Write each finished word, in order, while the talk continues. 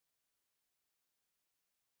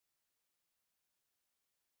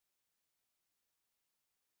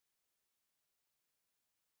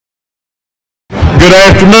Good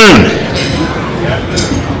afternoon.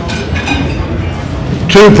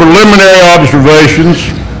 Two preliminary observations.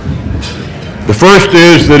 The first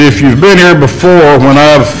is that if you've been here before when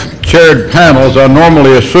I've chaired panels, I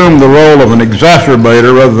normally assume the role of an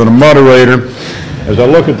exacerbator rather than a moderator. As I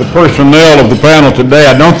look at the personnel of the panel today,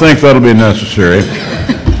 I don't think that'll be necessary.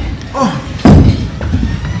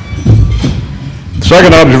 The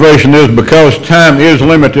second observation is because time is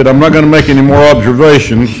limited, I'm not going to make any more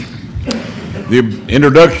observations. The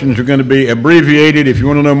introductions are going to be abbreviated. If you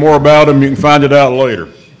want to know more about them, you can find it out later.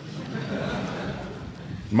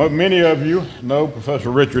 Many of you know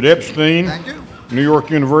Professor Richard Epstein, New York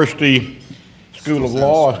University School of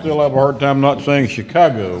Law. I still have a hard time not saying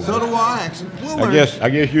Chicago. So do I, actually. I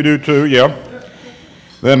guess you do too, yeah.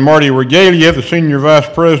 Then Marty Regalia, the Senior Vice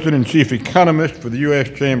President and Chief Economist for the U.S.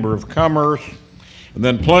 Chamber of Commerce. And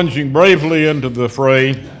then plunging bravely into the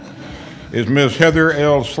fray is Ms. Heather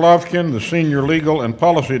L. Slavkin, the Senior Legal and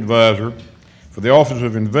Policy Advisor for the Office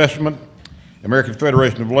of Investment, American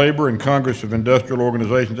Federation of Labor, and Congress of Industrial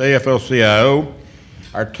Organizations, AFL-CIO.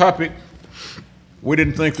 Our topic, we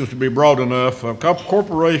didn't think this would be broad enough,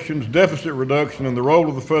 corporations, deficit reduction, and the role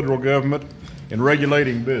of the federal government in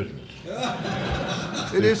regulating business.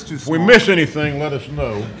 It is too small. If we miss anything, let us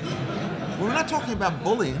know. We're not talking about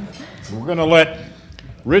bullying. We're going to let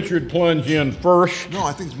Richard plunge in first. No,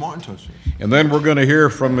 I think it's Martin touched it. And then we're going to hear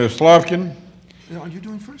from Ms. Slavkin. Are you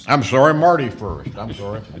doing first? I'm sorry, Marty first. I'm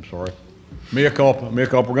sorry. Mea culpa. We're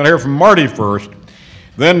going to hear from Marty first,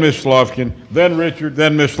 then Ms. Slavkin, then Richard,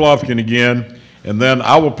 then Ms. Slavkin again, and then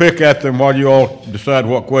I will pick at them while you all decide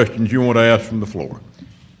what questions you want to ask from the floor.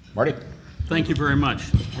 Marty? Thank you very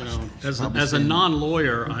much. You know, as a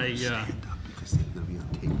non-lawyer, they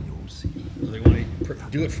want to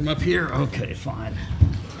do it from up here? Okay, fine.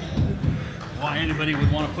 Why anybody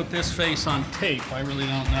would want to put this face on tape, I really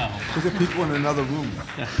don't know. Because there are people in another room,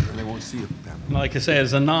 and they won't see it. Like I say,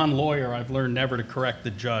 as a non-lawyer, I've learned never to correct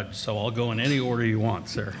the judge, so I'll go in any order you want,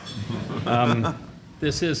 sir.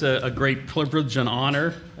 This is a great privilege and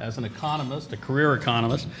honor as an economist, a career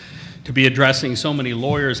economist, to be addressing so many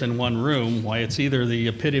lawyers in one room. Why, it's either the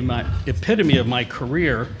epitome of my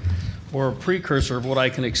career or a precursor of what I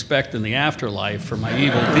can expect in the afterlife for my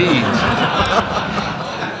evil deeds.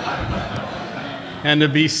 And to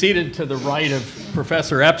be seated to the right of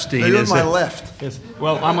Professor Epstein You're on my left.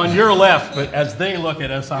 Well, I'm on your left, but as they look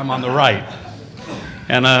at us, I'm on the right.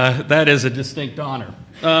 And that is a distinct honor.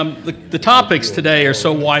 The topics today are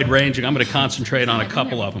so wide-ranging, I'm going to concentrate on a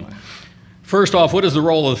couple of them. First off, what is the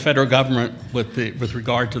role of the federal government with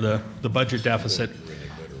regard to the budget deficit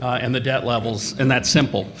and the debt levels? And that's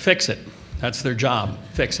simple. Fix it. That's their job.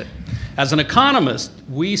 Fix it. As an economist,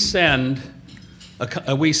 we send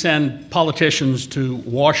politicians to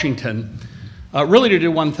Washington really to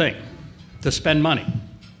do one thing, to spend money.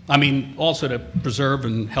 I mean, also to preserve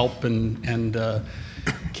and help and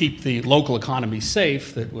keep the local economy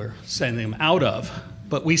safe that we're sending them out of.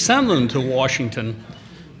 But we send them to Washington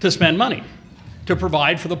to spend money, to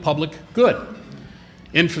provide for the public good,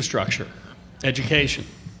 infrastructure, education,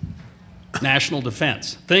 national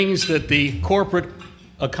defense, things that the corporate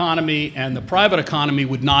economy and the private economy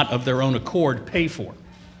would not of their own accord pay for.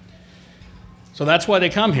 So that's why they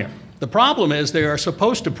come here. The problem is they are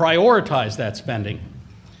supposed to prioritize that spending,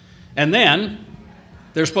 and then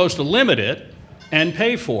they're supposed to limit it and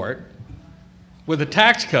pay for it with a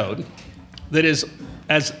tax code that is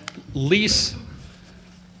as least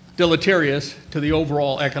deleterious to the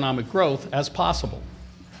overall economic growth as possible.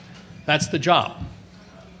 That's the job.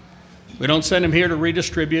 We don't send them here to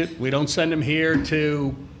redistribute. We don't send them here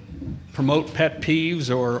to promote pet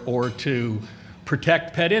peeves or to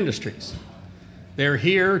protect pet industries. They're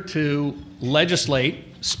here to legislate,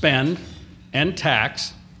 spend, and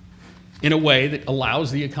tax in a way that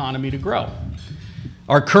allows the economy to grow.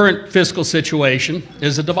 Our current fiscal situation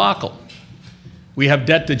is a debacle. We have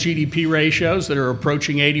debt to GDP ratios that are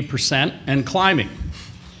approaching 80% and climbing.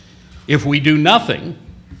 If we do nothing,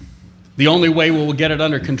 the only way we will get it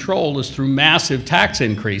under control is through massive tax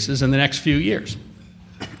increases in the next few years.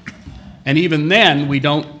 And even then, we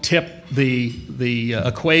don't tip the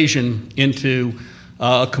equation into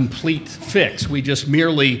a complete fix. We just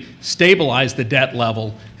merely stabilize the debt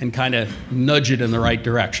level and kind of nudge it in the right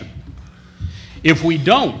direction. If we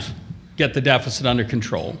don't get the deficit under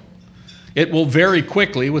control, it will very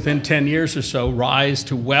quickly, within 10 years or so, rise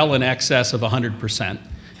to well in excess of 100%.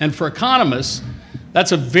 And for economists,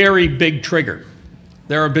 that's a very big trigger.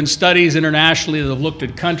 There have been studies internationally that have looked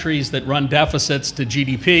at countries that run deficits to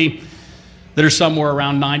GDP that are somewhere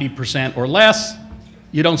around 90% or less.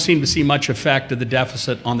 You don't seem to see much effect of the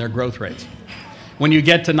deficit on their growth rates. When you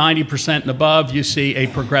get to 90% and above, you see a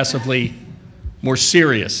progressively more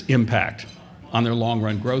serious impact on their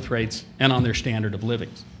long-run growth rates and on their standard of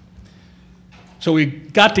living. So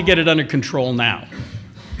we've got to get it under control now.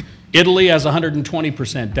 Italy has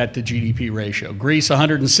 120% debt to GDP ratio. Greece,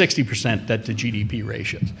 160% debt to GDP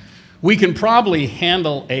ratios. We can probably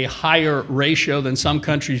handle a higher ratio than some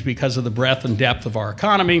countries because of the breadth and depth of our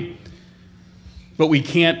economy, but we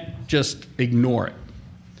can't just ignore it.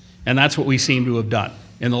 And that's what we seem to have done.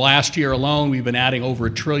 In the last year alone, we've been adding over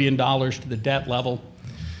 $1 trillion to the debt level.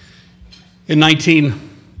 In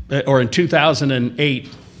 2008,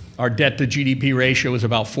 our debt to GDP ratio was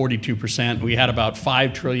about 42%. We had about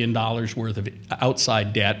 $5 trillion worth of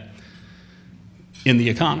outside debt in the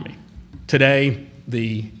economy. Today,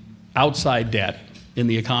 the outside debt in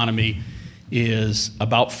the economy is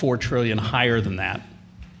about $4 trillion higher than that,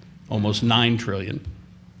 almost $9 trillion.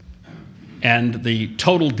 And the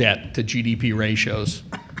total debt to GDP ratios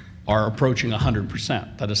are approaching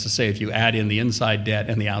 100%. That is to say, if you add in the inside debt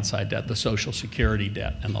and the outside debt, the Social Security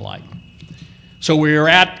debt and the like. So we're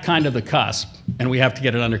at kind of the cusp, and we have to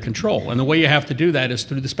get it under control. And the way you have to do that is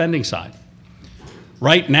through the spending side.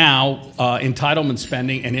 Right now, entitlement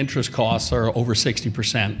spending and interest costs are over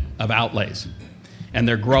 60% of outlays. And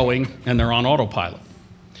they're growing, and they're on autopilot.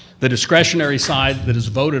 The discretionary side that is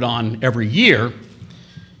voted on every year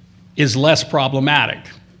is less problematic,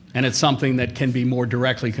 and it's something that can be more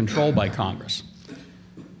directly controlled by Congress.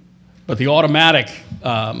 But the automatic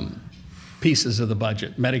pieces of the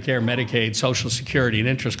budget, Medicare, Medicaid, Social Security, and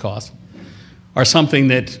interest costs, are something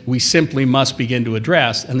that we simply must begin to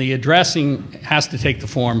address, and the addressing has to take the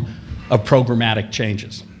form of programmatic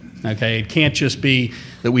changes. Okay? It can't just be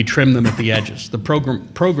that we trim them at the edges. The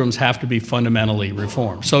programs have to be fundamentally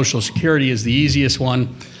reformed. Social Security is the easiest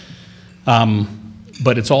one,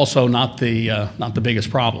 but it's also not the biggest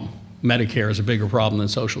problem. Medicare is a bigger problem than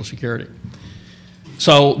Social Security.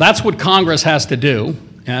 So that's what Congress has to do,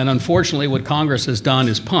 and unfortunately what Congress has done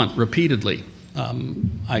is punt repeatedly.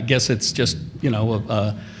 I guess it's just,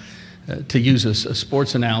 to use a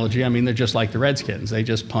sports analogy, I mean, they're just like the Redskins. They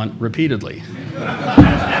just punt repeatedly.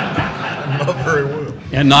 Not very well.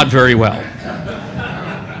 And not very well.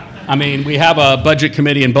 I mean, we have a budget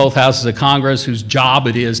committee in both houses of Congress whose job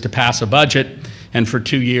it is to pass a budget, and for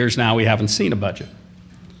 2 years now we haven't seen a budget.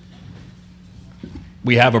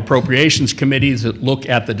 We have appropriations committees that look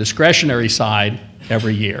at the discretionary side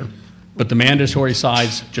every year, but the mandatory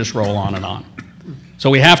sides just roll on and on. So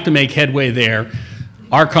we have to make headway there.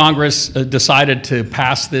 Our Congress decided to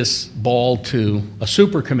pass this ball to a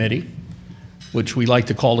super committee, which we like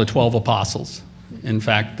to call the 12 Apostles. In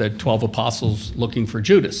fact, the 12 Apostles looking for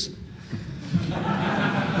Judas,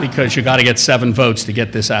 because you got to get 7 votes to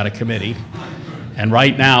get this out of committee. And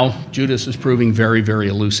right now, Judas is proving very, very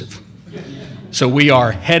elusive. So we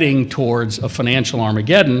are heading towards a financial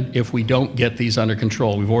Armageddon if we don't get these under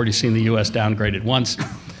control. We've already seen the U.S. downgraded once.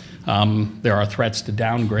 There are threats to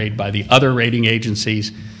downgrade by the other rating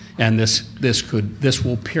agencies, and this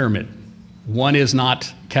will pyramid. 1 is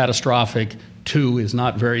not catastrophic, 2 is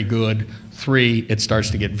not very good, 3, it starts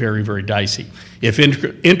to get very, very dicey. If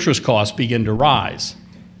interest costs begin to rise,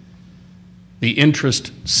 the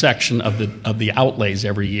interest section of the outlays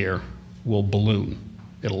every year will balloon.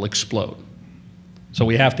 It'll explode. So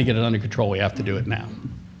we have to get it under control. We have to do it now.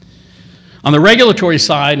 On the regulatory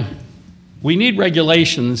side, we need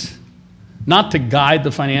regulations not to guide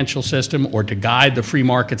the financial system or to guide the free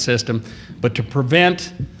market system, but to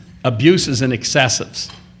prevent abuses and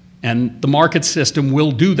excessives. And the market system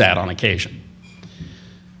will do that on occasion.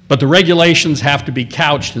 But the regulations have to be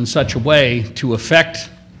couched in such a way to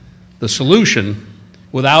affect the solution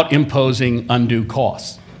without imposing undue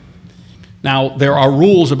costs. Now, there are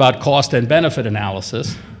rules about cost and benefit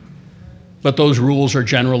analysis, but those rules are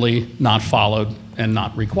generally not followed and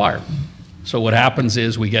not required. So what happens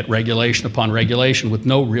is we get regulation upon regulation with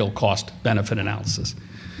no real cost-benefit analysis.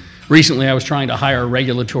 Recently, I was trying to hire a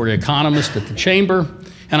regulatory economist at the chamber,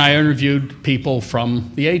 and I interviewed people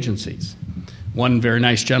from the agencies. One very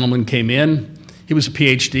nice gentleman came in. He was a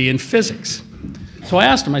PhD in physics. So I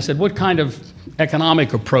asked him, I said, what kind of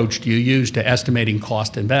economic approach do you use to estimating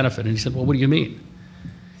cost and benefit? And he said, well, what do you mean?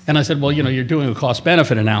 And I said, well, you're doing a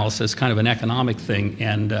cost-benefit analysis, kind of an economic thing,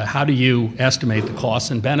 and how do you estimate the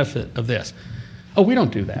cost and benefit of this? Oh, we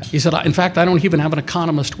don't do that. He said, in fact, I don't even have an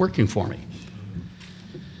economist working for me.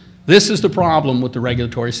 This is the problem with the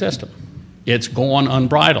regulatory system. It's gone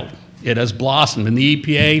unbridled. It has blossomed. In the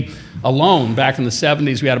EPA alone, back in the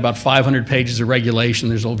 70s, we had about 500 pages of regulation.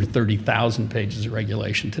 There's over 30,000 pages of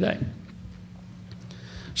regulation today.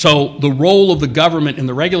 So the role of the government in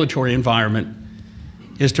the regulatory environment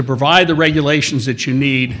is to provide the regulations that you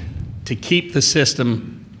need to keep the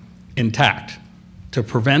system intact, to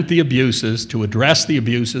prevent the abuses, to address the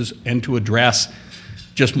abuses, and to address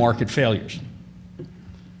just market failures.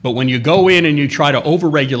 But when you go in and you try to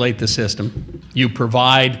overregulate the system, you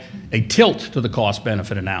provide a tilt to the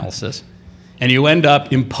cost-benefit analysis, and you end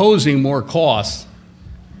up imposing more costs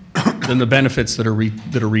than the benefits that are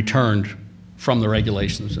returned from the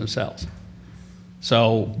regulations themselves.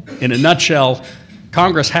 So, in a nutshell,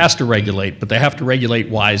 Congress has to regulate, but they have to regulate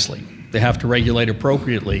wisely. They have to regulate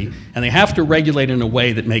appropriately, and they have to regulate in a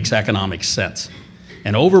way that makes economic sense.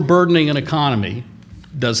 And overburdening an economy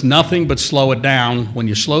does nothing but slow it down. When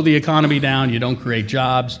you slow the economy down, you don't create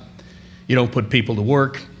jobs, you don't put people to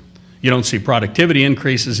work, you don't see productivity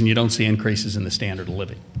increases, and you don't see increases in the standard of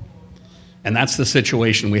living. And that's the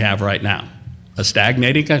situation we have right now. A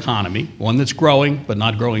stagnating economy, one that's growing but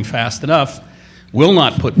not growing fast enough, will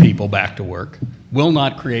not put people back to work, will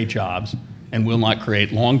not create jobs, and will not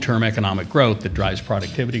create long-term economic growth that drives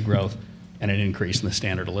productivity growth and an increase in the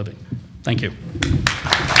standard of living. Thank you.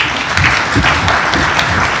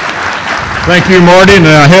 Thank you, Marty.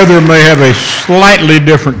 Now, Heather may have a slightly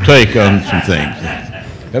different take on some things.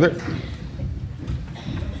 Heather?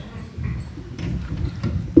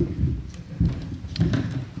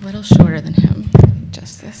 A little shorter than him,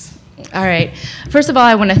 just this. All right. First of all,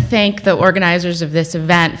 I want to thank the organizers of this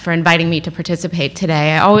event for inviting me to participate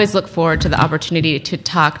today. I always look forward to the opportunity to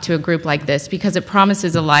talk to a group like this because it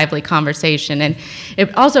promises a lively conversation, and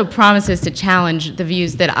it also promises to challenge the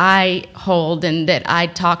views that I hold and that I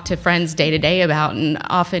talk to friends day to day about, and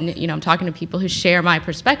often, I'm talking to people who share my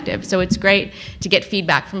perspective. So it's great to get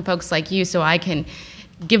feedback from folks like you so I can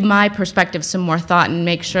give my perspective some more thought and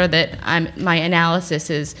make sure that my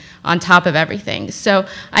analysis is on top of everything. So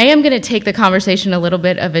I am going to take the conversation a little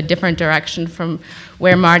bit of a different direction from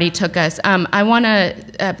where Marty took us.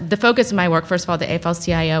 The focus of my work, first of all, the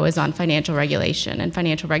AFL-CIO, is on financial regulation and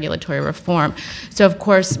financial regulatory reform. So of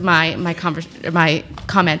course, my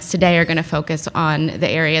comments today are going to focus on the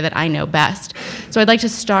area that I know best. So I'd like to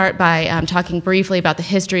start by talking briefly about the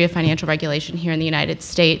history of financial regulation here in the United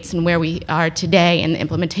States and where we are today in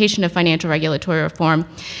the implementation of financial regulatory reform.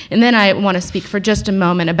 And then I want to speak for just a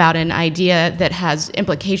moment about an idea that has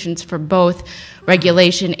implications for both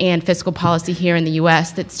regulation and fiscal policy here in the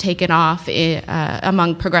U.S. that's taken off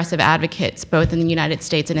among progressive advocates, both in the United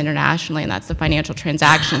States and internationally, and that's the financial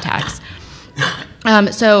transaction tax.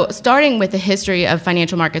 So starting with the history of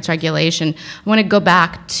financial markets regulation, I want to go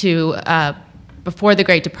back to before the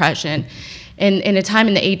Great Depression. In a time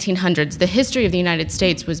in the 1800s, the history of the United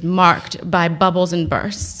States was marked by bubbles and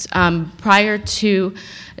bursts. Prior to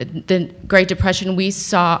the Great Depression, we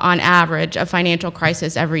saw, on average, a financial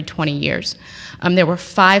crisis every 20 years. There were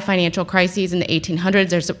 5 financial crises in the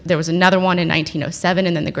 1800s. There was another one in 1907,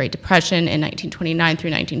 and then the Great Depression in 1929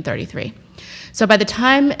 through 1933. So by the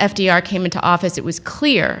time FDR came into office, it was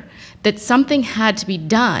clear that something had to be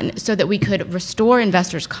done so that we could restore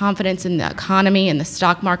investors' confidence in the economy and the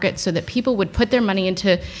stock market so that people would put their money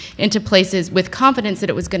into places with confidence that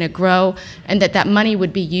it was going to grow and that money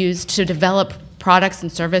would be used to develop products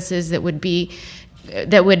and services that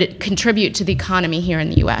would contribute to the economy here in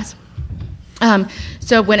the U.S.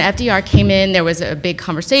 So when FDR came in, there was a big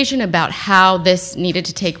conversation about how this needed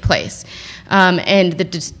to take place. And the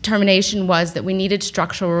determination was that we needed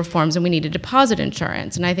structural reforms and we needed deposit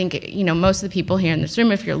insurance. And I think, most of the people here in this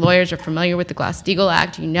room, if you're lawyers, are familiar with the Glass-Steagall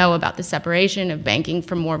Act. You know about the separation of banking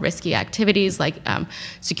from more risky activities like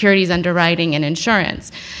securities underwriting and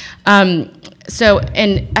insurance. And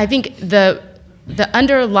I think the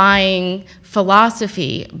underlying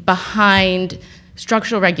philosophy behind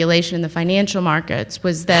structural regulation in the financial markets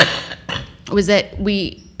was that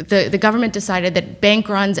the government decided that bank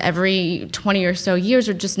runs every 20 or so years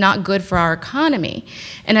are just not good for our economy.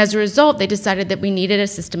 And as a result, they decided that we needed a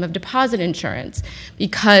system of deposit insurance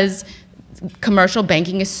because commercial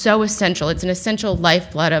banking is so essential. It's an essential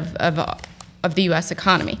lifeblood of the U.S.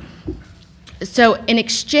 economy. So in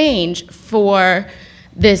exchange for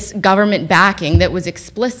this government backing that was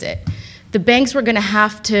explicit, the banks were going to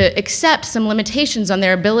have to accept some limitations on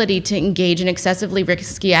their ability to engage in excessively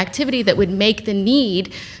risky activity that would make the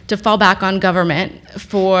need to fall back on government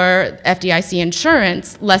for FDIC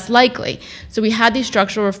insurance less likely. So we had these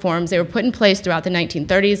structural reforms. They were put in place throughout the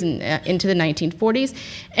 1930s and into the 1940s,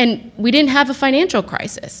 and we didn't have a financial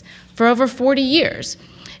crisis for over 40 years.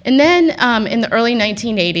 And then in the early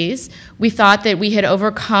 1980s, we thought that we had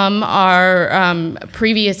overcome our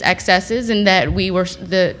previous excesses and that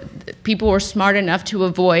people were smart enough to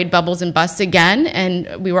avoid bubbles and busts again,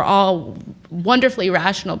 and we were all wonderfully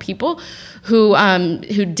rational people who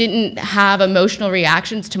didn't have emotional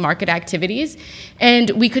reactions to market activities, and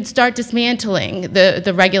we could start dismantling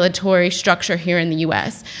the regulatory structure here in the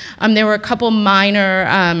U.S. There were a couple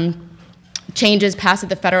minor changes passed at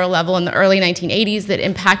the federal level in the early 1980s that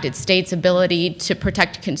impacted states' ability to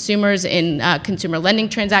protect consumers in consumer lending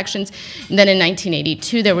transactions. And then in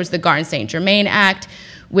 1982, there was the Garn-St. Germain Act,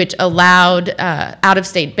 which allowed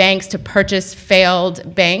out-of-state banks to purchase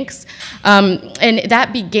failed banks. And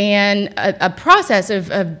that began a process of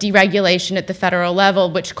deregulation at the federal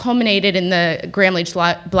level, which culminated in the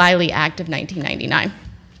Gramm-Leach-Bliley Act of 1999.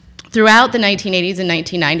 Throughout the 1980s and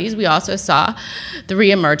 1990s, we also saw the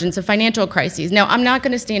reemergence of financial crises. Now, I'm not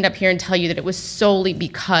going to stand up here and tell you that it was solely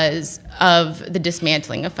because of the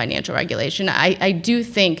dismantling of financial regulation. I do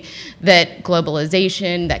think that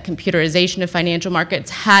globalization, that computerization of financial markets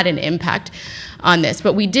had an impact on this.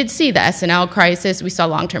 But we did see the S&L crisis, we saw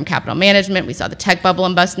long-term capital management, we saw the tech bubble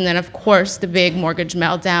and bust, and then, of course, the big mortgage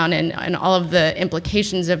meltdown and all of the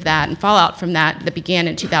implications of that and fallout from that began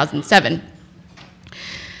in 2007.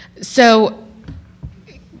 So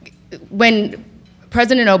when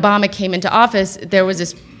President Obama came into office, there was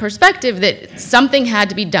this perspective that something had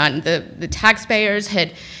to be done. The taxpayers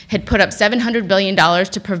had put up $700 billion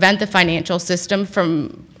to prevent the financial system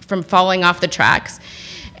from falling off the tracks.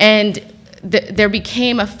 And there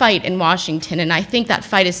became a fight in Washington, and I think that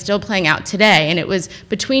fight is still playing out today. And it was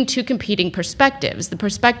between two competing perspectives. The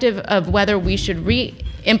perspective of whether we should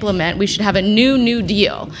re-implement, we should have a New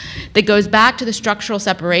Deal that goes back to the structural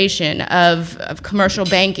separation of commercial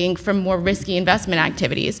banking from more risky investment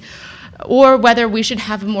activities, or whether we should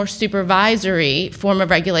have a more supervisory form of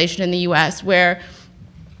regulation in the U.S. where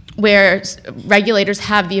regulators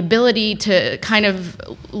have the ability to kind of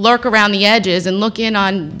lurk around the edges and look in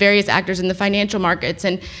on various actors in the financial markets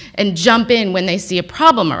and jump in when they see a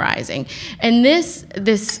problem arising. And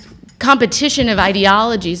this competition of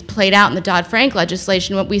ideologies played out in the Dodd-Frank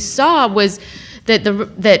legislation. What we saw was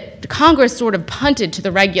that Congress sort of punted to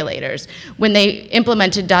the regulators. When they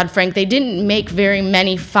implemented Dodd-Frank, they didn't make very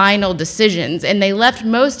many final decisions, and they left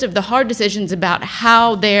most of the hard decisions about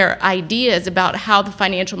how their ideas about how the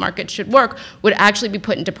financial market should work would actually be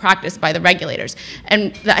put into practice by the regulators.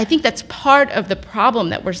 And I think that's part of the problem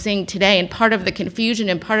that we're seeing today, and part of the confusion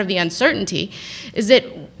and part of the uncertainty is that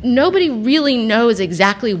nobody really knows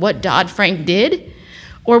exactly what Dodd-Frank did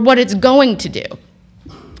or what it's going to do.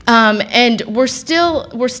 And we're still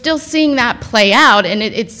seeing that play out, and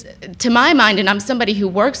it's to my mind, and I'm somebody who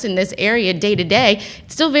works in this area day to day,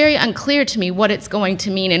 it's still very unclear to me what it's going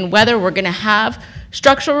to mean and whether we're going to have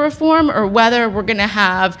structural reform or whether we're going to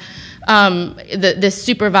have this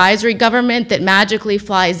supervisory government that magically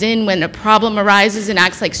flies in when a problem arises and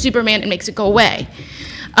acts like Superman and makes it go away.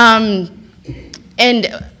 Or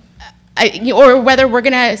whether we're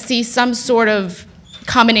going to see some sort of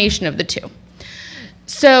combination of the two.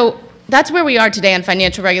 So that's where we are today on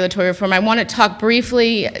financial regulatory reform. I want to talk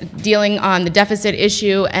briefly, dealing on the deficit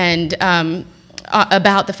issue and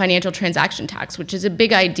about the financial transaction tax, which is a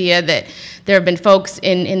big idea that there have been folks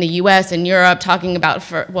in the US and Europe talking about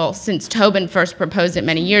since Tobin first proposed it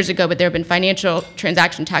many years ago, but there have been financial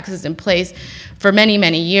transaction taxes in place for many,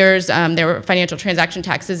 many years. There were financial transaction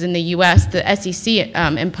taxes in the US. The SEC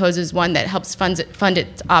imposes one that helps fund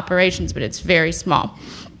its operations, but it's very small.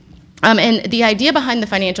 And the idea behind the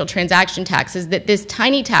financial transaction tax is that this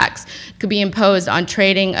tiny tax could be imposed on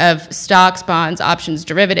trading of stocks, bonds, options,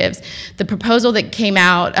 derivatives. The proposal that came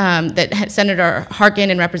out that Senator Harkin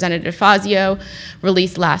and Representative Fazio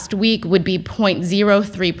released last week would be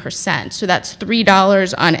 0.03%. So that's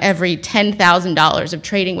 $3 on every $10,000 of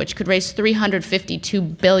trading, which could raise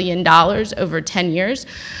 $352 billion over 10 years.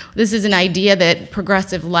 This is an idea that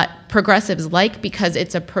progressives like because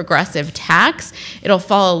it's a progressive tax. It'll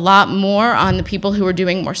fall a lot more on the people who are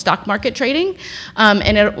doing more stock market trading,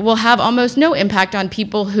 and it will have almost no impact on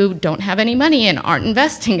people who don't have any money and aren't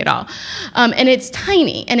investing at all. And it's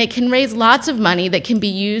tiny, and it can raise lots of money that can be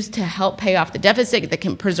used to help pay off the deficit, that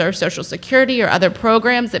can preserve Social Security or other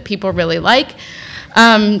programs that people really like.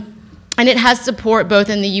 And it has support both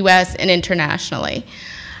in the US and internationally.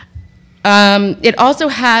 It also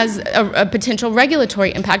has a potential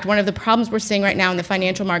regulatory impact. One of the problems we're seeing right now in the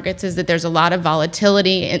financial markets is that there's a lot of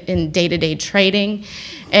volatility in day-to-day trading,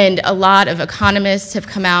 and a lot of economists have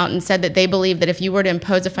come out and said that they believe that if you were to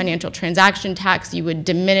impose a financial transaction tax, you would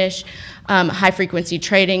diminish high-frequency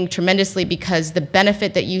trading tremendously, because the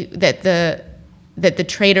benefit that the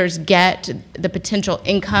traders get, the potential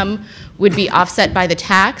income, would be offset by the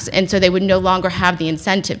tax, and so they would no longer have the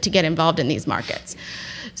incentive to get involved in these markets.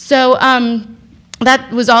 So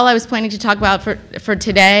that was all I was planning to talk about for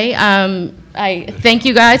today. I thank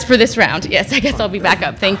you guys for this round. Yes, I guess I'll be back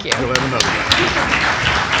up. Thank you. We'll have another one.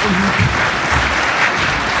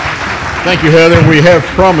 Thank you, Heather. We have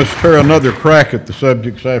promised her another crack at the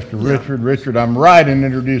subjects after Richard. Richard, I'm right in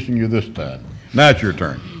introducing you this time. Now it's your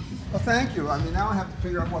turn. Well, thank you. I mean, now I have to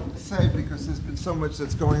figure out what to say because there's been so much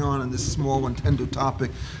that's going on in this small and tender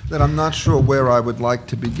topic that I'm not sure where I would like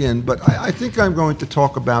to begin. But I think I'm going to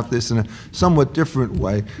talk about this in a somewhat different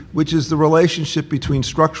way, which is the relationship between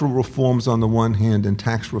structural reforms on the one hand and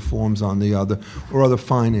tax reforms on the other, or other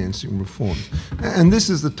financing reforms. And this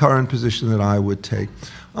is the current position that I would take.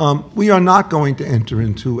 We are not going to enter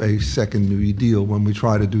into a second New Deal when we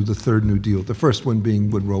try to do the third New Deal, the first one being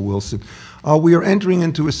Woodrow Wilson. We are entering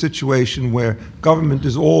into a situation where government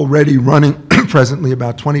is already running presently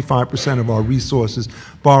about 25% of our resources,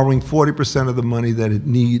 borrowing 40% of the money that it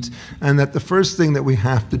needs, and that the first thing that we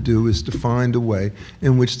have to do is to find a way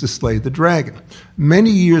in which to slay the dragon. Many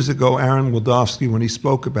years ago, Aaron Wildavsky, when he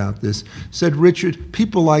spoke about this, said, Richard,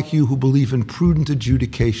 people like you who believe in prudent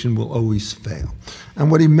adjudication will always fail. And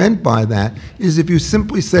what he meant by that is if you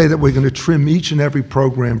simply say that we're going to trim each and every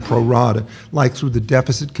program pro rata, like through the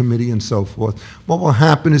deficit committee and so forth, what will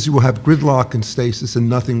happen is you will have gridlock and stasis and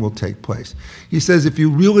nothing will take place. He says if you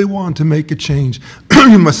really want to make a change,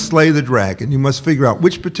 you must slay the dragon. You must figure out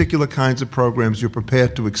which particular kinds of programs you're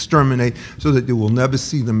prepared to exterminate so that you will never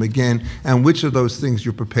see them again, and which of those things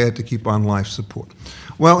you're prepared to keep on life support.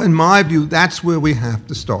 Well, in my view, that's where we have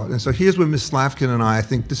to start. And so here's where Ms. Slavkin and I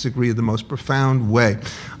think, disagree in the most profound way.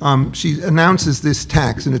 She announces this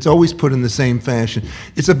tax, and it's always put in the same fashion.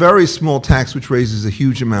 It's a very small tax which raises a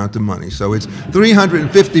huge amount of money. So it's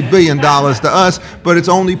 $350 billion to us, but it's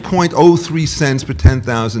only 0.03 cents per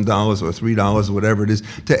 $10,000 or $3 or whatever it is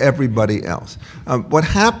to everybody else. What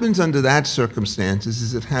happens under that circumstances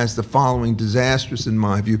is it has the following disastrous, in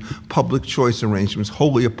my view, public choice arrangements,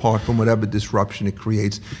 wholly apart from whatever disruption it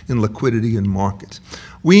creates in liquidity in markets.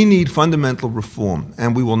 We need fundamental reform,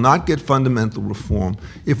 and we will not get fundamental reform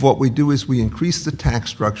if what we do is we increase the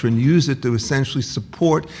tax structure and use it to essentially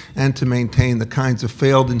support and to maintain the kinds of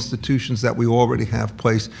failed institutions that we already have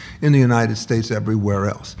placed in the United States everywhere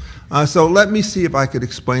else. So let me see if I could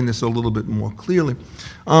explain this a little bit more clearly.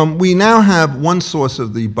 We now have one source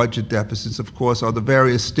of the budget deficits, of course, are the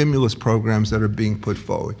various stimulus programs that are being put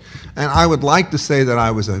forward. And I would like to say that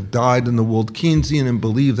I was a dyed-in-the-wool Keynesian and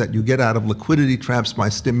believe that you get out of liquidity traps by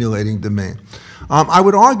stimulating demand. I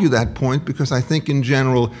would argue that point because I think in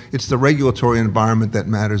general it's the regulatory environment that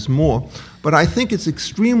matters more. But I think it's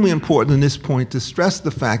extremely important in this point to stress the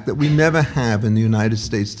fact that we never have in the United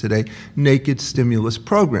States today naked stimulus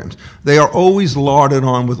programs. They are always larded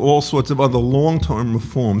on with all sorts of other long-term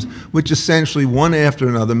reforms, which essentially one after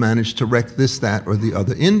another manage to wreck this, that, or the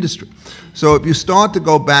other industry. So if you start to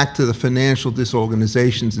go back to the financial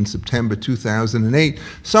disorganizations in September 2008,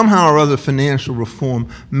 somehow or other financial reform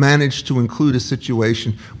managed to include a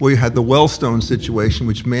situation where you had the Wellstone situation,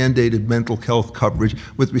 which mandated mental health coverage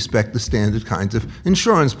with respect to standard kinds of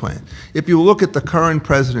insurance plan. If you look at the current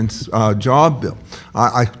president's job bill,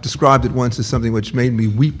 I described it once as something which made me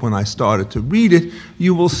weep when I started to read it,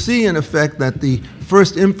 you will see in effect that the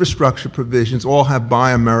first infrastructure provisions all have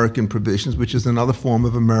Buy American provisions, which is another form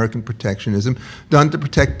of American protectionism, done to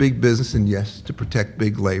protect big business and, yes, to protect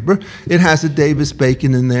big labor. It has a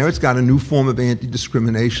Davis-Bacon in there. It's got a new form of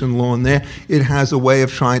anti-discrimination law in there. It has a way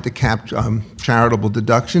of trying to cap charitable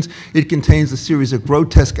deductions. It contains a series of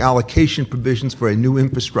grotesque allocation provisions for a new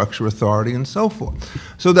infrastructure authority and so forth.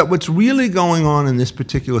 So that what's really going on in this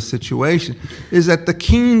particular situation is that the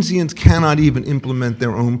Keynesians cannot even implement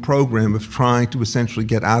their own program of trying to essentially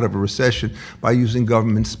get out of a recession by using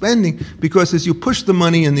government spending, because as you push the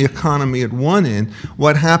money in the economy at one end,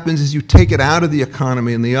 what happens is you take it out of the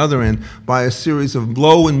economy in the other end by a series of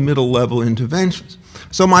low and middle level interventions.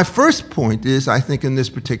 So my first point is, I think in this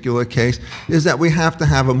particular case, is that we have to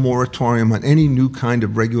have a moratorium on any new kind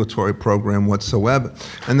of regulatory program whatsoever.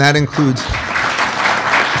 And that includes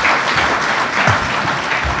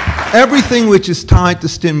everything which is tied to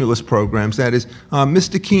stimulus programs. That is,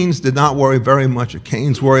 Mr. Keynes did not worry very much, or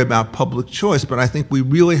Keynes worry about public choice, but I think we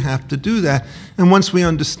really have to do that. And once we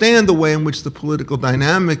understand the way in which the political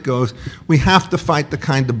dynamic goes, we have to fight the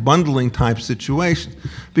kind of bundling type situation.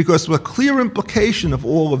 Because the clear implication of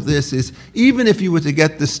all of this is, even if you were to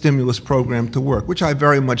get this stimulus program to work, which I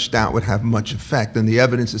very much doubt would have much effect, and the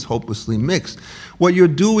evidence is hopelessly mixed, what you're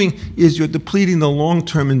doing is you're depleting the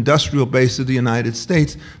long-term industrial base of the United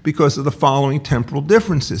States because of the following temporal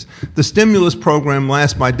differences. The stimulus program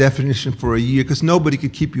lasts by definition for a year because nobody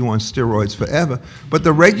could keep you on steroids forever, but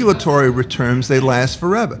the regulatory returns, they last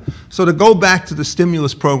forever. So to go back to the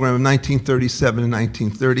stimulus program of 1937 and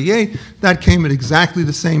 1938, that came at exactly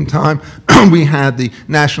the same time we had the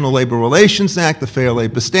National Labor Relations Act, the Fair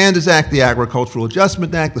Labor Standards Act, the Agricultural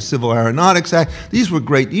Adjustment Act, the Civil Aeronautics Act. These were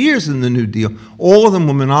great years in the New Deal. All of them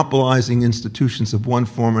were monopolizing institutions of one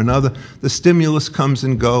form or another. The stimulus comes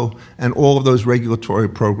and go, and all of those regulatory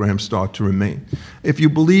programs start to remain. If you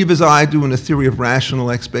believe, as I do, in a theory of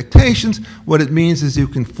rational expectations, what it means is you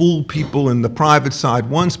can fool people in the private side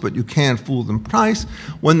once, but you can't fool them twice.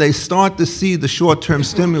 When they start to see the short-term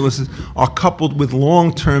stimuluses are coupled with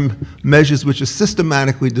long-term measures which are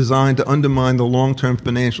systematically designed to undermine the long-term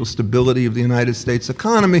financial stability of the United States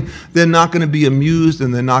economy, they're not going to be amused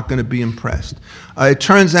and they're not going to be impressed. It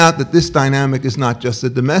turns out that this dynamic is not just a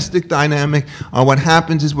domestic dynamic. What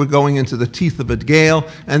happens is we're going into the teeth of a gale,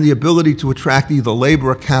 and the ability to attract either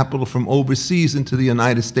labor or capital from overseas into the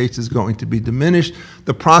United States is going to be diminished.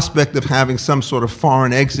 The prospect of having some sort of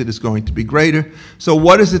foreign exit is going to be greater. So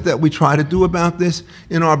what is it that we try to do about this?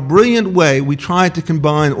 In our brilliant way, we try to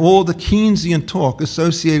combine all the Keynesian talk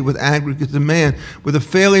associated with aggregate demand with a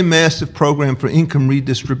fairly massive program for income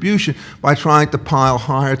redistribution by trying to pile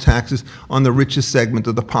higher taxes on the richest segment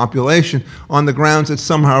of the population on the grounds that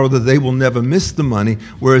somehow or other they will never miss the money,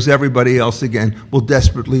 whereas everybody else, again, will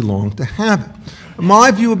desperately long to have it.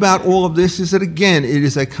 My view about all of this is that, again, it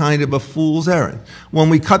is a kind of a fool's errand. When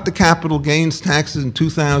we cut the capital gains taxes in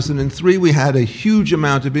 2003, we had a huge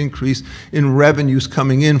amount of increase in revenues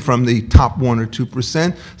coming in from the top 1 or 2%,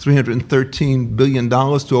 $313 billion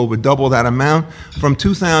to over double that amount. From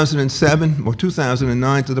 2007 or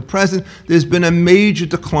 2009 to the present, there's been a major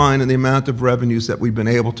decline in the amount of revenues that we've been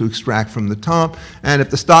able to extract from the top. And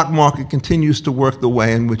if the stock market continues to work the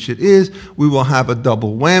way in which it is, we will have a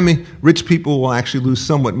double whammy. Rich people will actually lose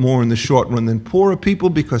somewhat more in the short run than poorer people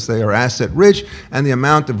because they are asset rich, and the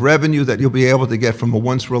amount of revenue that you'll be able to get from a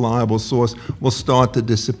once reliable source will start to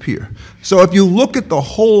disappear. So if you look at the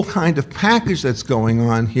whole kind of package that's going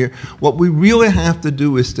on here, what we really have to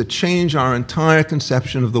do is to change our entire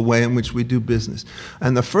conception of the way in which we do business.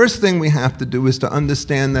 And the first thing we have to do is to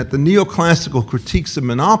understand that the neoclassical critiques of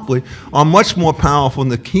monopoly are much more powerful than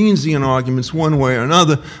the Keynesian arguments one way or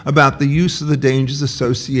another about the use of the dangers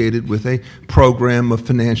associated with a program of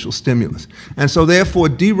financial stimulus. And so therefore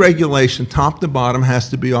deregulation top to bottom has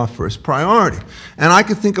to be our first priority. And I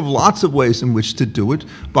could think of lots of ways in which to do it,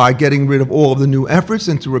 by getting rid of all of the new efforts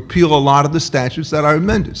and to repeal a lot of the statutes that are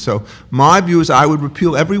amended. So my view is I would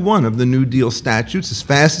repeal every one of the New Deal statutes as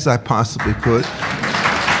fast as I possibly could.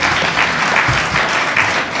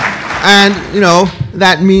 And, you know,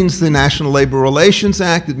 that means the National Labor Relations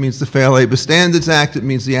Act, it means the Fair Labor Standards Act, it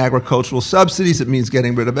means the agricultural subsidies, it means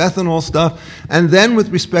getting rid of ethanol stuff. And then with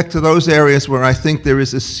respect to those areas where I think there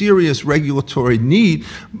is a serious regulatory need,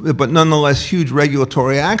 but nonetheless huge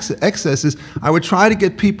regulatory excesses, I would try to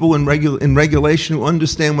get people in regulation who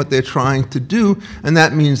understand what they're trying to do, and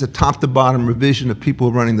that means a top-to-bottom revision of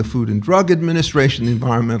people running the Food and Drug Administration, the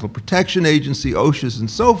Environmental Protection Agency, OSHA's, and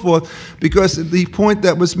so forth, because the point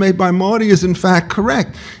that was made by Marty is in fact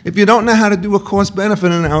correct. If you don't know how to do a cost-benefit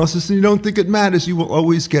analysis and you don't think it matters, you will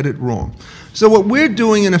always get it wrong. So what we're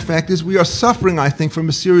doing, in effect, is we are suffering, I think, from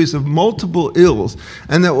a series of multiple ills,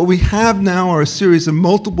 and that what we have now are a series of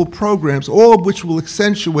multiple programs, all of which will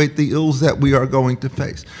accentuate the ills that we are going to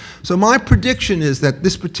face. So my prediction is that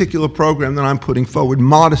this particular program that I'm putting forward,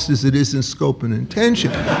 modest as it is in scope and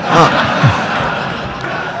intention,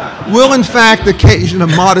 will in fact occasion a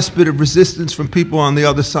modest bit of resistance from people on the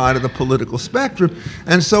other side of the political spectrum.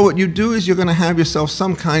 And so what you do is you're going to have yourself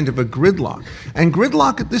some kind of a gridlock. And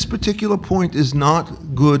gridlock at this particular point is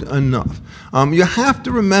not good enough. You have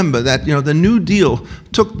to remember that, you know, the New Deal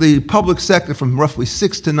took the public sector from roughly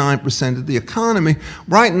 6 to 9% of the economy.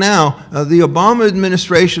 Right now, the Obama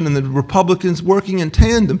administration and the Republicans working in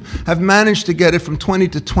tandem have managed to get it from 20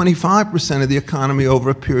 to 25% of the economy over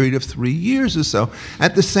a period of 3 years or so.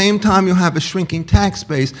 At the same time, you have a shrinking tax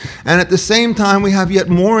base, and at the same time, we have yet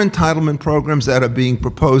more entitlement programs that are being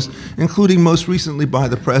proposed, including most recently by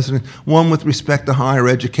the president, one with respect to higher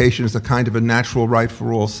education as a kind of a natural right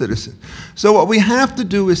for all citizens. So what we have to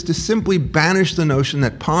do is to simply banish the notion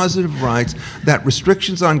that positive rights, that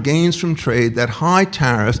restrictions on gains from trade, that high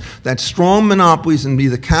tariffs, that strong monopolies in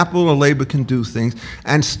either capital or labor can do things,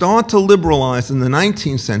 and start to liberalize in the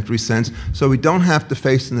 19th century sense so we don't have to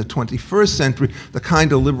face in the 21st century the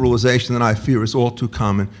kind of liberalization that I fear is all too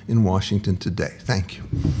common in Washington today. Thank you.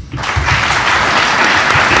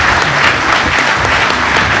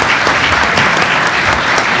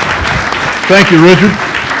 Thank you, Richard.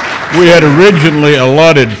 We had originally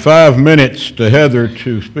allotted 5 minutes to Heather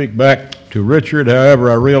to speak back to Richard.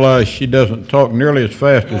 However, I realize she doesn't talk nearly as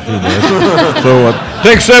fast as he does. So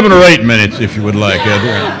take 7 or 8 minutes if you would like,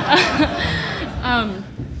 Heather.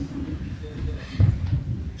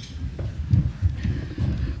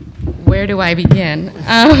 Where do I begin?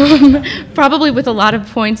 Probably with a lot of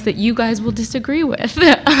points that you guys will disagree with.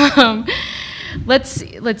 Let's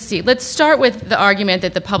see. Let's start with the argument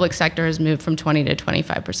that the public sector has moved from 20 to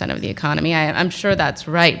 25% of the economy. I'm sure that's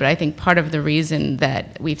right, but I think part of the reason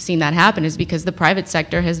that we've seen that happen is because the private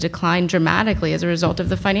sector has declined dramatically as a result of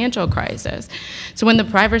the financial crisis. So when the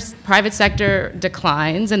private sector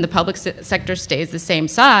declines and the public sector stays the same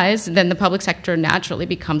size, then the public sector naturally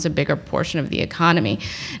becomes a bigger portion of the economy.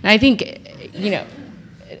 And I think, you know,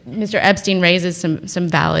 Mr. Epstein raises some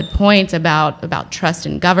valid points about trust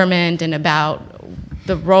in government and about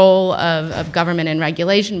the role of government and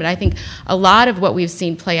regulation, but I think a lot of what we've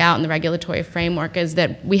seen play out in the regulatory framework is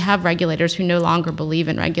that we have regulators who no longer believe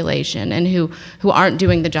in regulation and who aren't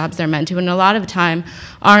doing the jobs they're meant to, and a lot of the time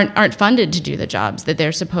aren't funded to do the jobs that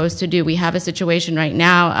they're supposed to do. We have a situation right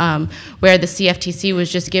now where the CFTC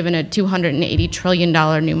was just given a $280 trillion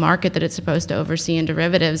new market that it's supposed to oversee in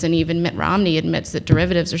derivatives, and even Mitt Romney admits that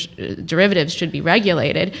derivatives should be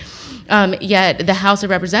regulated. Yet the House of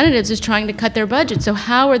Representatives is trying to cut their budget. So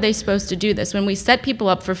how are they supposed to do this? When we set people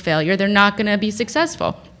up for failure, they're not going to be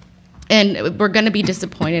successful. And we're going to be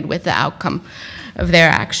disappointed with the outcome of their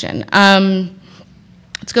action.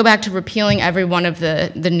 Let's go back to repealing every one of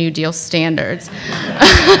the New Deal standards.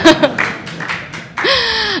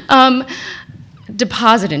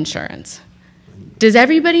 Deposit insurance. Does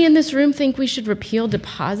everybody in this room think we should repeal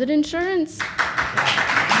deposit insurance?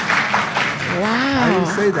 Wow. I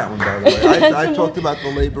didn't say that one, by the way. I talked about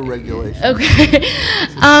the labor regulation. Okay.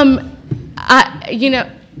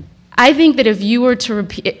 I think that if you were to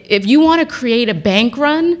if you want to create a bank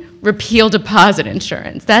run, repeal deposit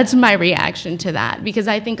insurance. That's my reaction to that, because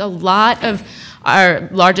I think a lot of our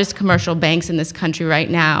largest commercial banks in this country right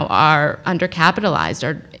now are undercapitalized,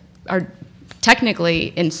 are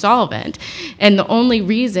technically insolvent, and the only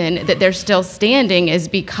reason that they're still standing is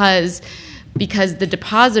because the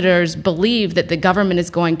depositors believe that the government is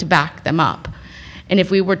going to back them up. And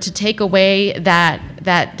if we were to take away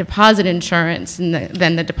that deposit insurance,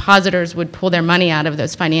 then the depositors would pull their money out of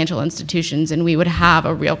those financial institutions, and we would have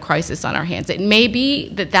a real crisis on our hands. It may be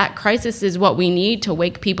that crisis is what we need to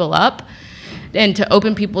wake people up and to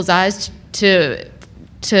open people's eyes to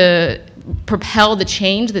propel the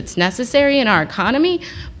change that's necessary in our economy,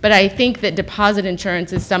 but I think that deposit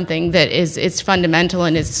insurance is something that is fundamental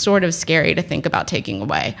and is sort of scary to think about taking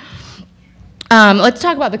away. Let's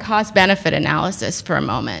talk about the cost-benefit analysis for a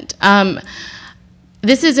moment.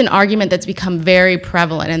 This is an argument that's become very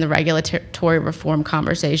prevalent in the regulatory reform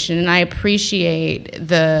conversation, and I appreciate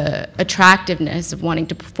the attractiveness of wanting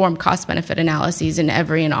to perform cost-benefit analyses in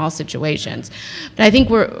every and all situations. But I think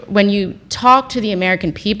when you talk to the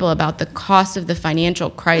American people about the cost of the financial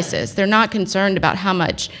crisis, they're not concerned about how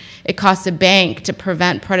much it costs a bank to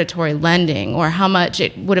prevent predatory lending, or how much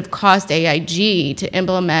it would have cost AIG to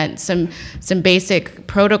implement some basic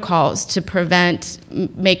protocols to prevent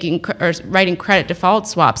making or writing credit default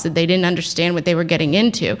swaps that they didn't understand what they were getting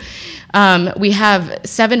into. We have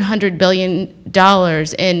 $700 billion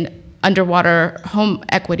in underwater home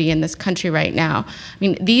equity in this country right now. I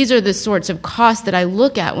mean, these are the sorts of costs that I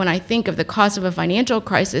look at when I think of the cost of a financial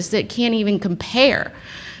crisis that can't even compare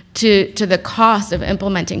to the cost of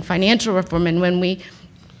implementing financial reform. And when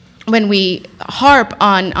we harp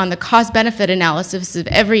on the cost-benefit analysis of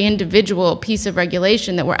every individual piece of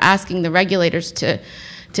regulation that we're asking the regulators to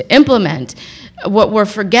implement, what we're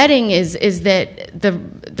forgetting is that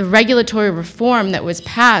the regulatory reform that was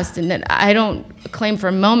passed, and that I don't claim for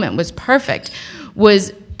a moment was perfect,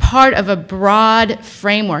 was part of a broad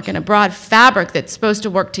framework and a broad fabric that's supposed to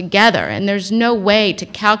work together, and there's no way to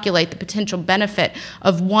calculate the potential benefit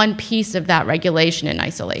of one piece of that regulation in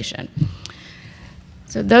isolation.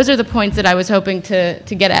 So those are the points that I was hoping to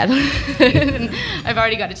get at. I've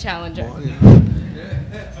already got a challenger.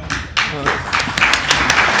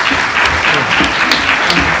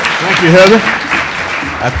 Thank you, Heather.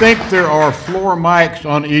 I think there are floor mics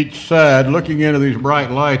on each side. Looking into these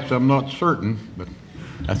bright lights, I'm not certain, but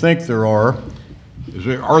I think there are.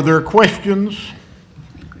 Are there questions?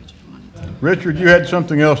 Richard, you had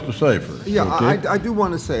something else to say first. Yeah, okay. I do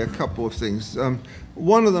want to say a couple of things.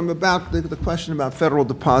 One of them about the question about federal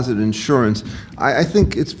deposit insurance. I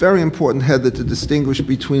think it's very important, Heather, to distinguish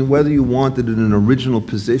between whether you wanted it in an original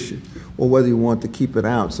position or whether you want to keep it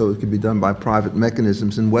out so it can be done by private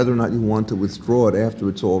mechanisms, and whether or not you want to withdraw it after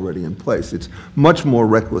it's already in place. It's much more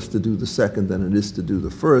reckless to do the second than it is to do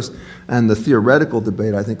the first, and the theoretical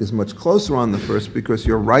debate, I think, is much closer on the first, because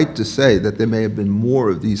you're right to say that there may have been more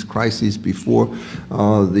of these crises before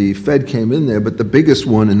the Fed came in there, but the biggest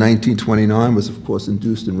one in 1929 was, of course,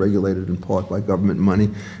 induced and regulated in part by government money,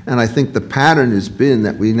 and I think the pattern has been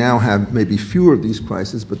that we now have maybe fewer of these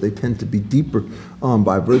crises, but they tend to be deeper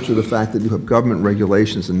by virtue of the fact that you have government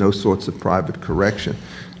regulations and no sorts of private correction.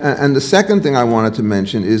 And the second thing I wanted to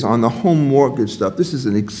mention is on the home mortgage stuff. This is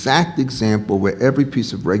an exact example where every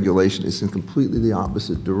piece of regulation is in completely the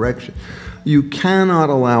opposite direction. You cannot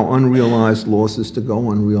allow unrealized losses to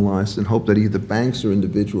go unrealized and hope that either banks or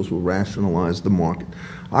individuals will rationalize the market.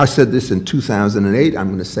 I said this in 2008, I'm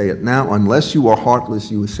going to say it now: unless you are heartless,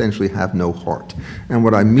 you essentially have no heart. And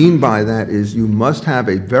what I mean by that is you must have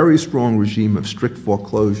a very strong regime of strict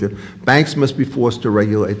foreclosure. Banks must be forced to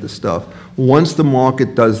regulate the stuff. Once the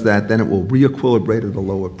market does that, then it will re-equilibrate at a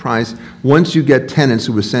lower price. Once you get tenants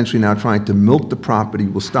who are essentially now trying to milk the property,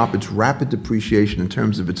 will stop its rapid depreciation in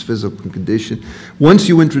terms of its physical condition. Once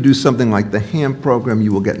you introduce something like the HAMP program,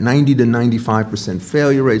 you will get 90 to 95%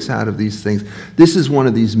 failure rates out of these things. This is one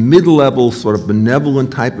of these mid-level sort of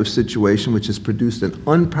benevolent type of situation which has produced an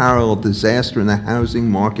unparalleled disaster in the housing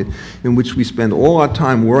market, in which we spend all our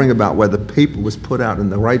time worrying about whether paper was put out in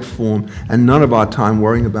the right form and none of our time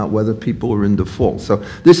worrying about whether people are in default. So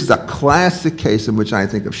this is a classic case in which I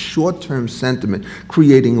think of short-term sentiment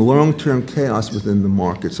creating long-term chaos within the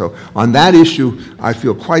market. So on that issue, I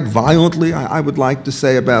feel quite violently, I would like to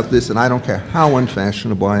say about this, and I don't care how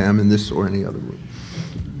unfashionable I am in this or any other room.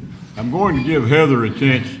 I'm going to give Heather a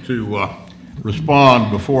chance to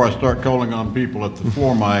respond before I start calling on people at the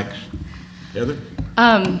floor mics. Heather?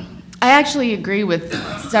 I actually agree with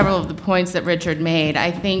several of the points that Richard made. I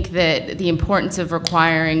think that the importance of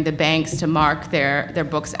requiring the banks to mark their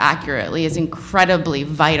books accurately is incredibly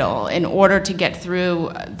vital in order to get through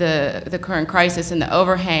the current crisis and the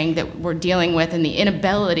overhang that we're dealing with and the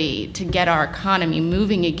inability to get our economy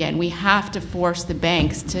moving again. We have to force the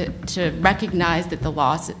banks to recognize that the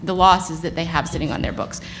losses that they have sitting on their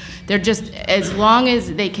books. They're just, as long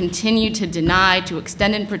as they continue to deny, to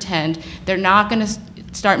extend and pretend, they're not going to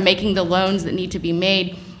start making the loans that need to be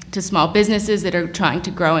made to small businesses that are trying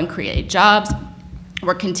to grow and create jobs.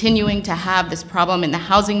 We're continuing to have this problem in the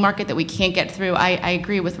housing market that we can't get through. I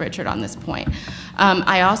agree with Richard on this point.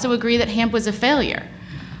 I also agree that HAMP was a failure.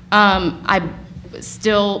 I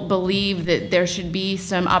still believe that there should be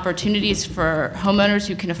some opportunities for homeowners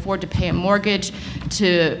who can afford to pay a mortgage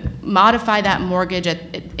to modify that mortgage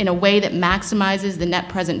in a way that maximizes the net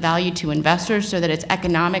present value to investors so that it's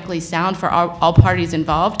economically sound for all parties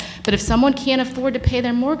involved. But if someone can't afford to pay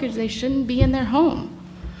their mortgage, they shouldn't be in their home.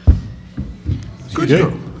 Good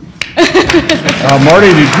job. Marty,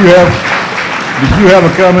 did you have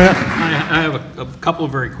a comment? I have a couple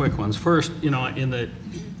of very quick ones. First, you know,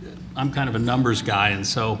 I'm kind of a numbers guy, and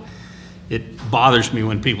so it bothers me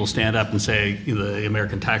when people stand up and say the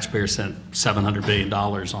American taxpayer spent $700 billion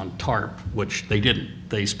on TARP, which they didn't.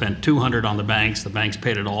 They spent $200 on the banks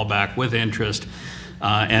paid it all back with interest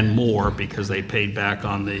and more because they paid back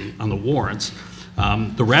on the warrants.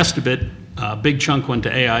 The rest of it, a big chunk went to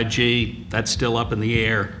AIG. That's still up in the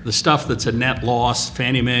air. The stuff that's a net loss,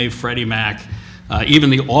 Fannie Mae, Freddie Mac, even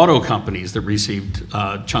the auto companies that received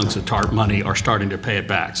chunks of TARP money are starting to pay it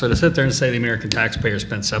back. So to sit there and say the American taxpayer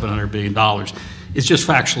spent $700 billion is just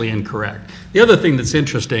factually incorrect. The other thing that's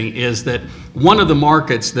interesting is that one of the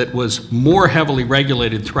markets that was more heavily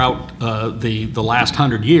regulated throughout the last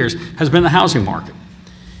 100 years has been the housing market.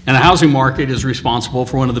 And the housing market is responsible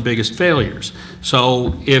for one of the biggest failures.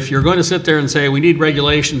 So if you're going to sit there and say we need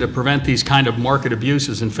regulation to prevent these kind of market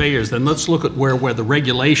abuses and failures, then let's look at where the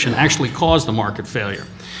regulation actually caused the market failure.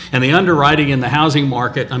 And the underwriting in the housing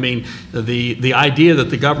market, I mean, the idea that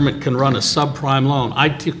the government can run a subprime loan. I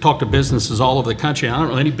talk to businesses all over the country, and I don't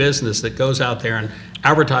know any business that goes out there and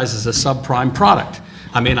advertises a subprime product.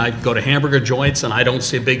 I mean, I go to hamburger joints and I don't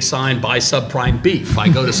see a big sign, buy subprime beef. I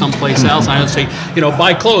go to someplace else, I don't see,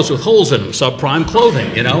 buy clothes with holes in them, subprime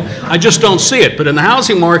clothing, I just don't see it. But in the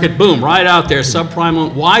housing market, boom, right out there, subprime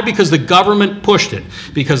loan. Why? Because the government pushed it.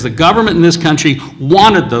 Because the government in this country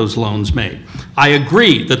wanted those loans made. I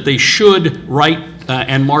agree that they should write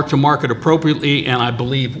and mark to market appropriately, and I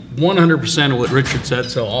believe 100% of what Richard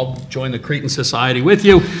said, so I'll join the Cretan Society with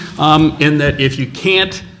you, in that if you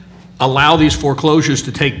can't allow these foreclosures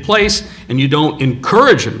to take place and you don't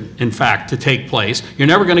encourage them, in fact, to take place, you're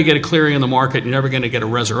never going to get a clearing in the market, you're never going to get a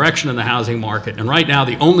resurrection in the housing market. And right now,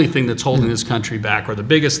 the only thing that's holding this country back, or the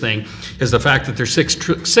biggest thing, is the fact that there's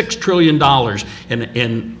 $6 trillion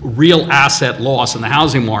in real asset loss in the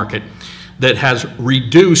housing market that has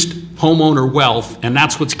reduced homeowner wealth, and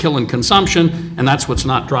that's what's killing consumption, and that's what's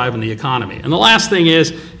not driving the economy. And the last thing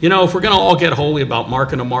is, you know, if we're going to all get holy about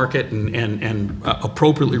market to market and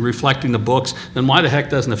appropriately reflecting the books, then why the heck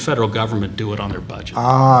doesn't the federal government do it on their budget?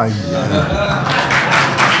 Ah, yeah.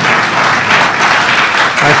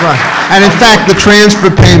 That's right. And in fact, the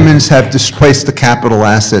transfer payments have displaced the capital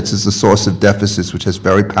assets as a source of deficits, which has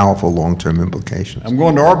very powerful long-term implications. I'm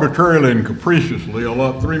going to arbitrarily and capriciously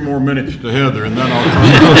allot 3 more minutes to Heather, and then I'll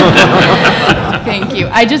turn. Thank you.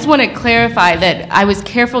 I just want to clarify that I was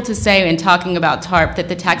careful to say in talking about TARP that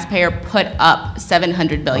the taxpayer put up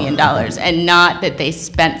 $700 billion and not that they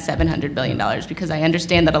spent $700 billion, because I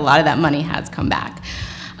understand that a lot of that money has come back.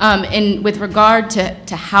 And with regard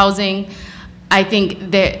to housing, I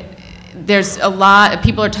think that there's a lot,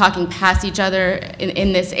 people are talking past each other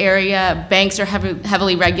in this area. Banks are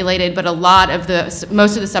heavily regulated, but most of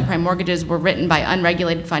the subprime mortgages were written by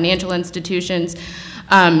unregulated financial institutions.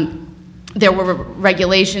 There were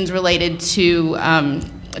regulations related to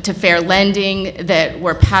fair lending that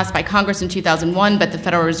were passed by Congress in 2001, but the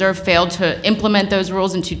Federal Reserve failed to implement those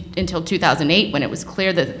rules until 2008, when it was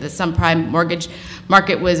clear that the subprime mortgage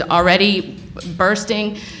market was already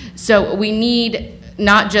bursting. So we need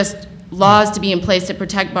not just laws to be in place to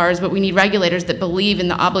protect borrowers, but we need regulators that believe in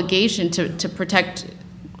the obligation to protect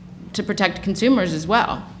consumers as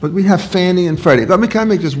well. But we have Fannie and Freddie. Can I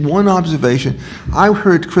make just one observation? I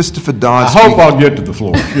heard Christopher Dodd I hope I'll get to the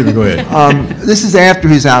floor. Go ahead. This is after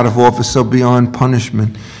he's out of office, so beyond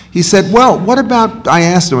punishment. He said, well, what about, I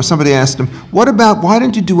asked him, or somebody asked him, what about, why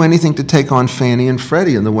didn't you do anything to take on Fannie and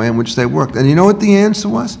Freddie in the way in which they worked? And you know what the answer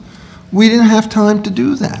was? We didn't have time to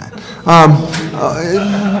do that.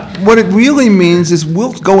 What it really means is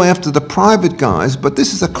we'll go after the private guys, but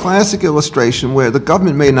this is a classic illustration where the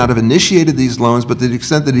government may not have initiated these loans, but to the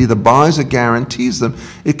extent that it either buys or guarantees them,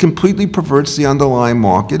 it completely perverts the underlying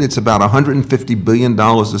market. It's about $150 billion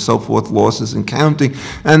or so forth losses and counting.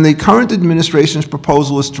 And the current administration's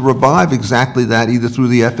proposal is to revive exactly that, either through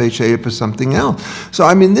the FHA or for something else. So,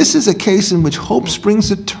 I mean, this is a case in which hope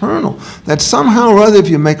springs eternal, that somehow or other, if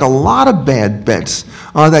you make a lot of bad bets,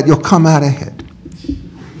 that you'll come out ahead.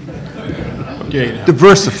 Okay.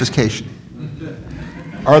 Diversification.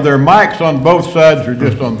 Are there mics on both sides or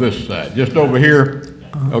just on this side? Just over here?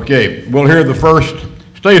 Okay, we'll hear the first.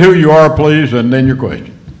 State who you are, please, and then your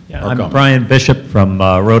question. Yeah, I'm Brian Bishop from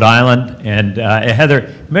Rhode Island, and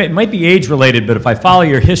Heather, it might be age-related, but if I follow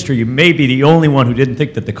your history, you may be the only one who didn't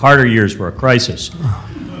think that the Carter years were a crisis.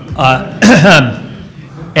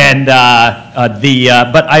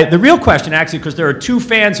 The real question, actually, because there are 2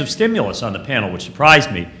 fans of stimulus on the panel, which surprised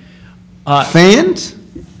me. Fans?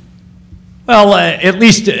 Well, at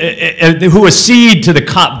least who accede to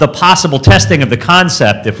the possible testing of the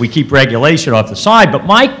concept if we keep regulation off the side. But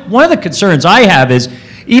one of the concerns I have is,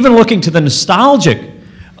 even looking to the nostalgic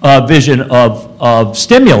vision of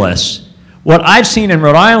stimulus, what I've seen in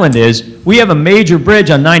Rhode Island is we have a major bridge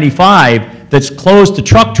on 95 that's closed to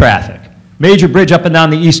truck traffic. Major bridge up and down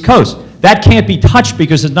the East Coast. That can't be touched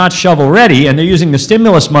because it's not shovel-ready, and they're using the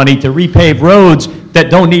stimulus money to repave roads that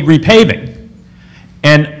don't need repaving.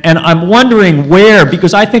 And I'm wondering where,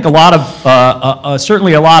 because I think a lot of,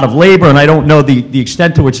 certainly a lot of labor, and I don't know the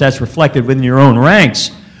extent to which that's reflected within your own ranks,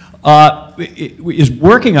 is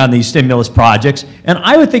working on these stimulus projects, and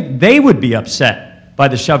I would think they would be upset by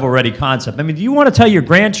the shovel-ready concept. I mean, do you want to tell your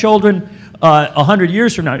grandchildren 100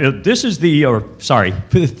 years from now, this is the, or sorry,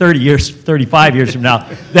 30 years, 35 years from now,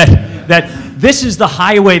 that this is the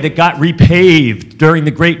highway that got repaved during the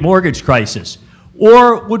Great Mortgage Crisis?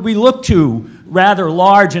 Or would we look to rather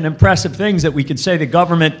large and impressive things that we could say the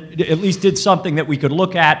government at least did something that we could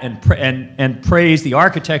look at and praise the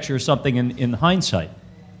architecture or something in hindsight?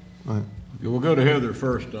 Right. We'll go to Heather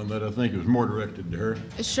first on that. I think it was more directed to her.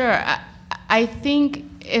 Sure. I think,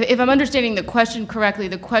 if I'm understanding the question correctly,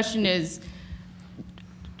 the question is,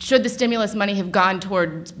 should the stimulus money have gone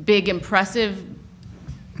towards big, impressive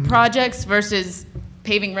projects versus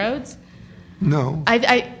paving roads? No.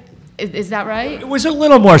 Is that right? It was a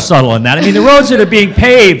little more subtle in that. I mean, the roads that are being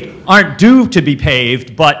paved aren't due to be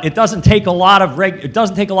paved, but it doesn't take a lot of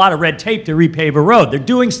red tape to repave a road. They're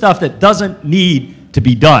doing stuff that doesn't need to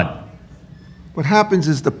be done. What happens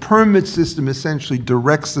is the permit system essentially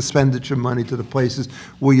directs the expenditure money to the places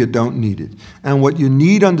where you don't need it. And what you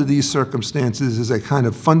need under these circumstances is a kind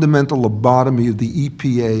of fundamental lobotomy of the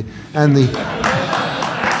EPA and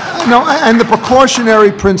the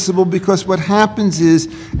precautionary principle, because what happens is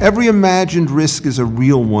every imagined risk is a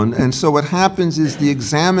real one, and so what happens is the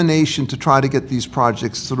examination to try to get these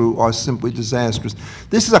projects through are simply disastrous.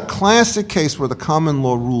 This is a classic case where the common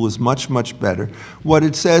law rule is much, much better. What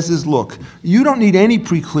it says is, look, you don't need any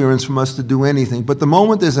pre-clearance from us to do anything, but the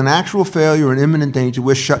moment there's an actual failure or an imminent danger,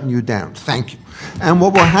 we're shutting you down. Thank you. And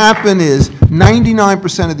what will happen is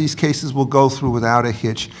 99% of these cases will go through without a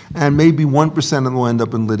hitch, and maybe 1% of them will end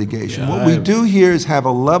up in litigation. What we do here is have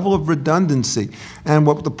a level of redundancy, and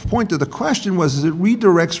what the point of the question was is it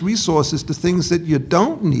redirects resources to things that you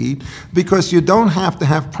don't need because you don't have to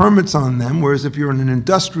have permits on them, whereas if you're in an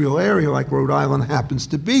industrial area like Rhode Island happens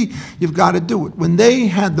to be, you've got to do it. When they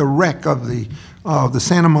had the wreck of the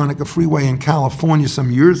Santa Monica Freeway in California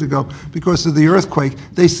some years ago, because of the earthquake,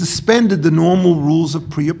 they suspended the normal rules of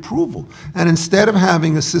pre-approval. And instead of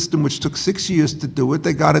having a system which took 6 years to do it,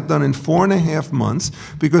 they got it done in 4.5 months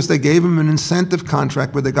because they gave them an incentive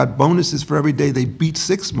contract where they got bonuses for every day they beat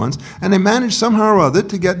 6 months, and they managed somehow or other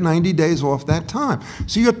to get 90 days off that time.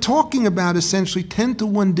 So you're talking about essentially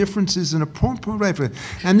 10-to-1 differences in a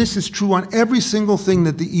and this is true on every single thing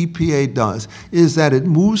that the EPA does, is that it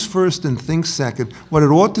moves first and thinks second. What it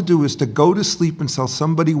ought to do is to go to sleep until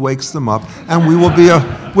somebody wakes them up, and we will be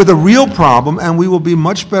with a real problem, and we will be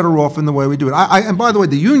much better off in the way we do it. And by the way,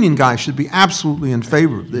 the union guy should be absolutely in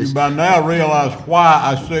favor of this. You by now realize why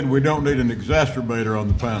I said we don't need an exacerbator on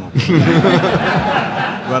the panel.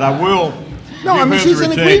 But I will give him she's in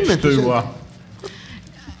the chance agreement to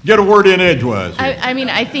get a word in edgewise here. I mean,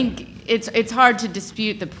 I think it's hard to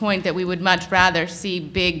dispute the point that we would much rather see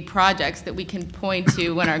big projects that we can point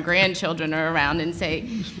to when our grandchildren are around and say,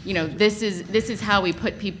 you know, this is how we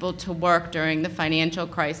put people to work during the financial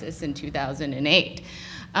crisis in 2008.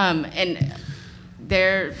 And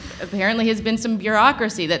there apparently has been some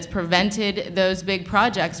bureaucracy that's prevented those big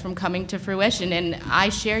projects from coming to fruition, and I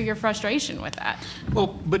share your frustration with that. Well,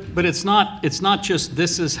 but it's not just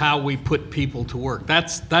this is how we put people to work.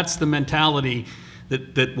 That's the mentality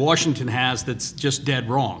that Washington has that's just dead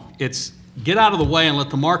wrong. It's get out of the way and let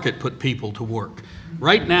the market put people to work.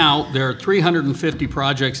 Right now, there are 350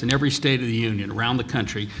 projects in every state of the union around the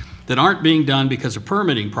country that aren't being done because of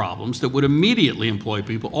permitting problems that would immediately employ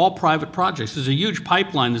people, all private projects. There's a huge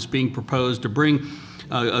pipeline that's being proposed to bring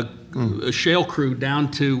a shale crew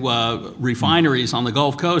down to refineries on the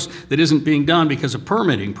Gulf Coast that isn't being done because of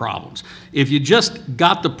permitting problems. If you just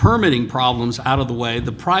got the permitting problems out of the way,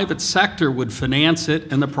 the private sector would finance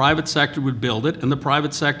it, and the private sector would build it, and the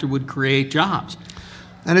private sector would create jobs.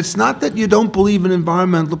 And it's not that you don't believe in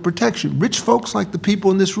environmental protection. Rich folks like the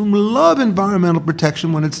people in this room love environmental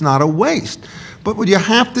protection when it's not a waste. But what you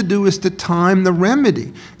have to do is to time the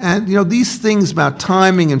remedy. And, you know, these things about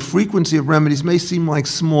timing and frequency of remedies may seem like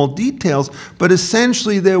small details, but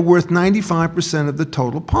essentially they're worth 95% of the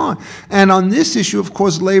total pie. And on this issue, of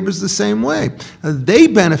course, labor's the same way. They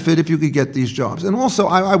benefit if you could get these jobs. And also,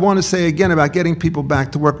 I want to say again about getting people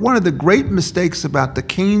back to work, one of the great mistakes about the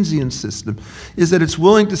Keynesian system is that it's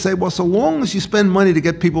willing to say, well, so long as you spend money to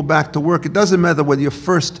get people back to work, it doesn't matter whether you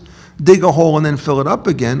first dig a hole and then fill it up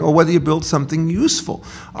again, or whether you build something useful.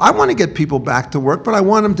 I want to get people back to work, but I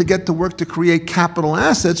want them to get to work to create capital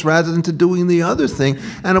assets rather than to doing the other thing.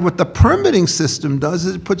 And what the permitting system does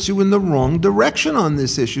is it puts you in the wrong direction on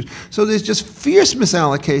this issue. So there's just fierce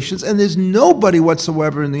misallocations, and there's nobody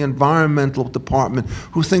whatsoever in the environmental department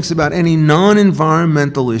who thinks about any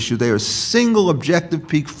non-environmental issue. They are single objective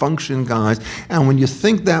peak function guys, and when you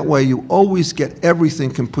think that way, you always get everything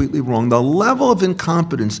completely wrong. The level of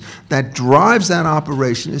incompetence that drives that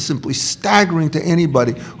operation is simply staggering to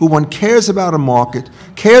anybody who, one, cares about a market,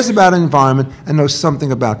 cares about an environment, and knows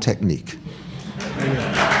something about technique. I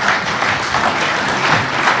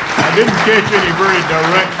didn't catch any very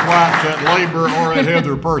direct swipes at labor or at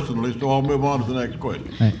Heather personally, so I'll move on to the next question.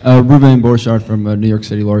 Hi. Ruben Borchardt from New York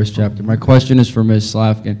City Lawyers Chapter. My question is for Ms.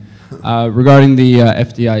 Slavkin. Regarding the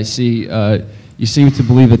FDIC, you seem to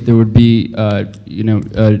believe that there would be,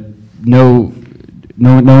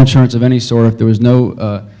 no insurance of any sort if there was no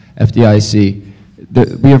FDIC.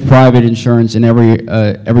 We have private insurance in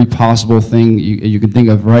every possible thing you can think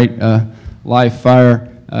of, right? Life, fire,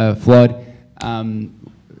 flood.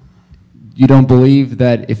 You don't believe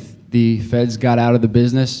that if the feds got out of the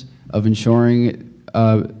business of insuring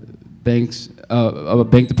bank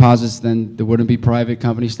deposits, then there wouldn't be private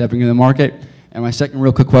companies stepping in the market? And my second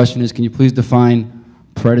real quick question is, can you please define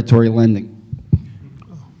predatory lending?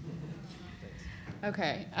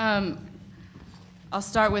 Okay. I'll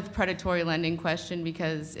start with predatory lending question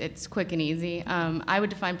because it's quick and easy. I would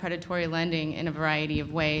define predatory lending in a variety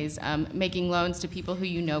of ways. Making loans to people who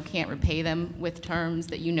you know can't repay them with terms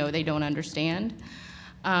that you know they don't understand.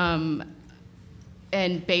 And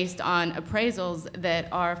based on appraisals that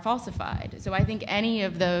are falsified. So I think any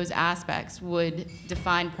of those aspects would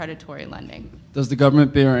define predatory lending. Does the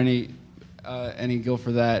government bear any guilt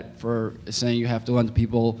for that, for saying you have to lend to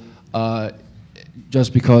people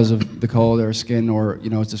just because of the color of their skin, or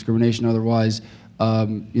it's discrimination otherwise,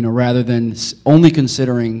 rather than only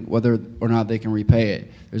considering whether or not they can repay it?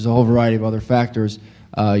 There's a whole variety of other factors.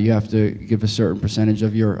 You have to give a certain percentage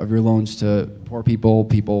of your loans to poor people,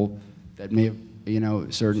 people that may have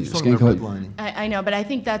certain skin color. I know, but I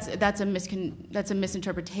think that's a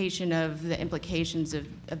misinterpretation of the implications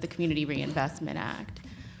of the Community Reinvestment Act,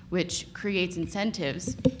 which creates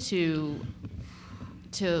incentives to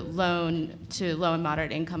loan to low and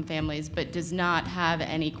moderate income families, but does not have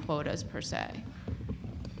any quotas per se.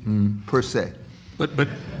 Per se. But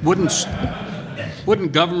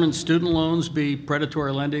wouldn't government student loans be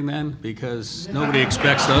predatory lending then? Because nobody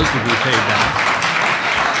expects those to be paid back.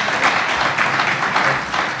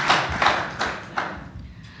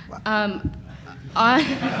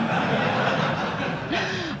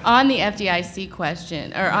 On the FDIC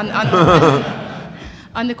question, or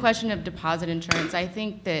on the question of deposit insurance, I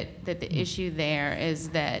think that the issue there is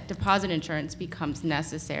that deposit insurance becomes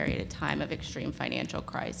necessary at a time of extreme financial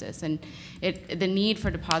crisis, and the need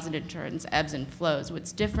for deposit insurance ebbs and flows.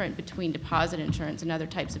 What's different between deposit insurance and other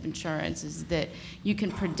types of insurance is that you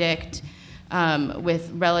can predict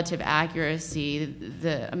with relative accuracy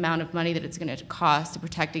the amount of money that it's going to cost to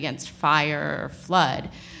protect against fire or flood.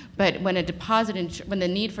 But when when the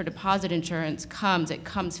need for deposit insurance comes, it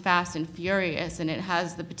comes fast and furious, and it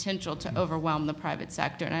has the potential to overwhelm the private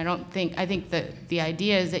sector. And I think that the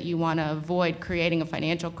idea is that you want to avoid creating a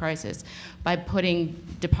financial crisis by putting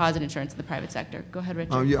deposit insurance in the private sector. Go ahead,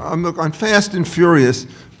 Richard. Yeah, on fast and furious,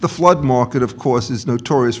 the flood market, of course, is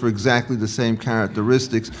notorious for exactly the same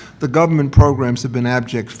characteristics. The government programs have been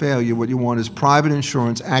abject failure. What you want is private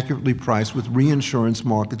insurance accurately priced with reinsurance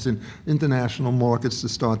markets and international markets to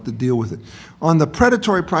start to deal with it. On the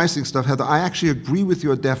predatory pricing stuff, Heather, I actually agree with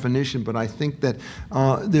your definition, but I think that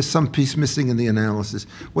there's some piece missing in the analysis.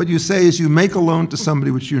 What you say is you make a loan to somebody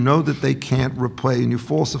which you know that they can't repay, and you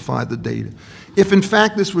falsify the data. If in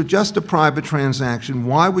fact this were just a private transaction,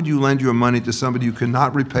 why would you lend your money to somebody who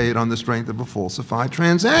cannot repay it on the strength of a falsified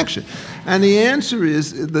transaction? And the answer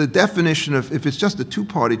is the definition of, if it's just a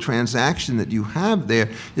two-party transaction that you have there,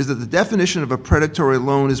 is that the definition of a predatory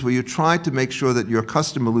loan is where you try to make sure that your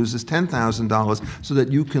customer loses $10,000 so that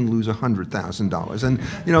you can lose $100,000. And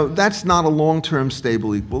that's not a long-term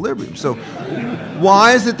stable equilibrium. So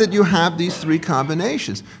why is it that you have these three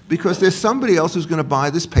combinations? Because there's somebody else who's going to buy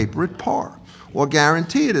this paper at par, or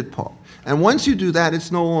guarantee it at par. And once you do that,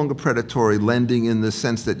 it's no longer predatory lending in the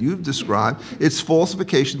sense that you've described. It's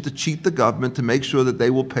falsification to cheat the government to make sure that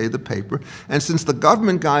they will pay the paper. And since the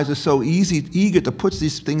government guys are so eager to put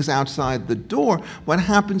these things outside the door, what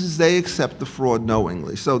happens is they accept the fraud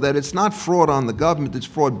knowingly. So that it's not fraud on the government, it's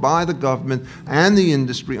fraud by the government and the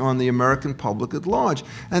industry on the American public at large.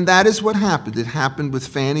 And that is what happened. It happened with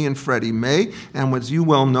Fannie and Freddie Mae, and as you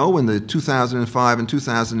well know, in the 2005 and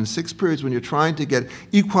 2006 periods, when you're trying to get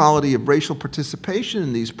equality of racial participation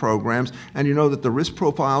in these programs, and you know that the risk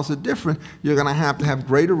profiles are different, you're going to have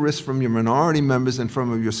greater risk from your minority members than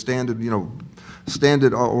from your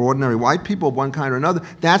standard or ordinary white people of one kind or another.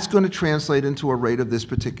 That's going to translate into a rate of this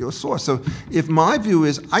particular source. So if my view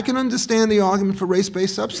is, I can understand the argument for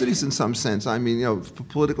race-based subsidies in some sense, for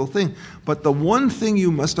political thing, but the one thing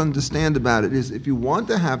you must understand about it is if you want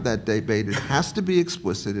to have that debate, it has to be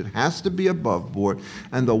explicit, it has to be above board,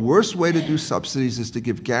 and the worst way to do subsidies is to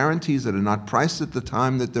give guarantees that are not priced at the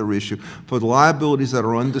time that they're issued for the liabilities that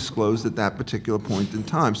are undisclosed at that particular point in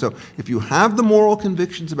time. So if you have the moral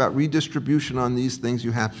convictions about redistribution on these things,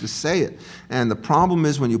 you have to say it. And the problem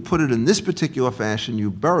is when you put it in this particular fashion, you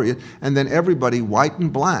bury it, and then everybody, white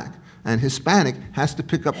and black and Hispanic, has to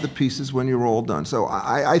pick up the pieces when you're all done. So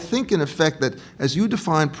I think, in effect, that as you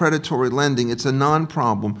define predatory lending, it's a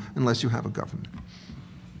non-problem unless you have a government.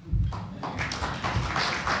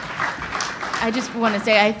 I just want to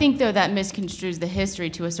say, I think, though, that misconstrues the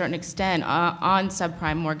history to a certain extent on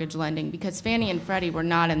subprime mortgage lending, because Fannie and Freddie were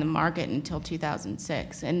not in the market until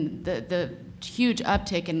 2006. And the huge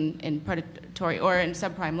uptick in predatory or in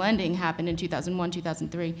subprime lending happened in 2001,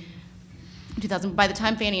 2003. By the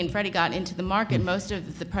time Fannie and Freddie got into the market, most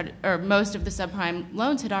of the subprime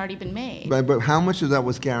loans had already been made. But how much of that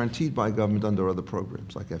was guaranteed by government under other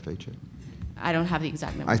programs like FHA? I don't have the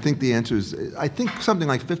exact number. I think the answer is, I think something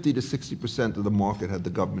like 50 to 60% of the market had the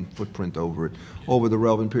government footprint over it over the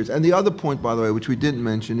relevant periods. And the other point, by the way, which we didn't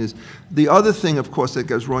mention, is the other thing, of course, that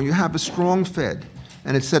goes wrong. You have a strong Fed,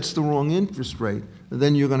 and it sets the wrong interest rate.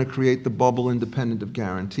 Then you're going to create the bubble independent of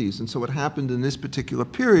guarantees. And so what happened in this particular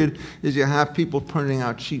period is you have people printing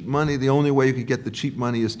out cheap money. The only way you could get the cheap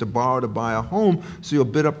money is to borrow to buy a home, so you'll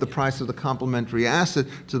bid up the price of the complementary asset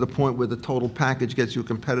to the point where the total package gets you a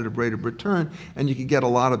competitive rate of return, and you can get a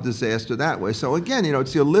lot of disaster that way. So again, you know,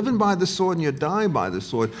 it's you're living by the sword and you die by the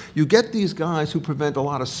sword. You get these guys who prevent a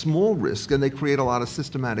lot of small risk, and they create a lot of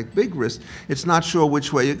systematic big risk. It's not sure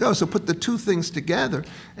which way you go. So put the two things together,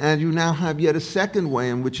 and you now have yet a second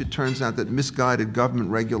way in which it turns out that misguided government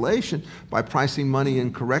regulation by pricing money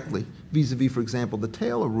incorrectly, vis-a-vis, for example, the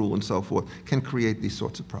Taylor rule and so forth, can create these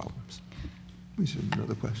sorts of problems. We should have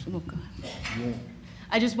another question. Oh, go ahead.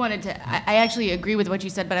 I just wanted to, I actually agree with what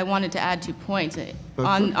you said, but I wanted to add 2 points.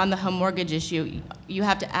 On the home mortgage issue, you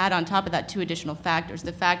have to add on top of that 2 additional factors.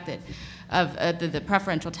 The fact that of the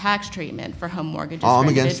preferential tax treatment for home mortgages. I'm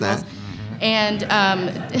against that. And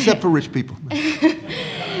except for rich people.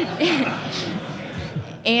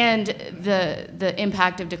 and the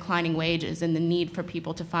impact of declining wages and the need for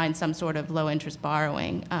people to find some sort of low-interest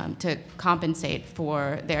borrowing to compensate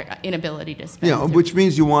for their inability to spend. Yeah, which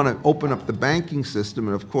means you want to open up the banking system,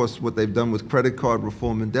 and of course what they've done with credit card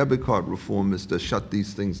reform and debit card reform is to shut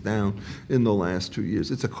these things down in the last 2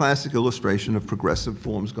 years. It's a classic illustration of progressive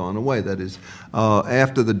forms gone away. That is,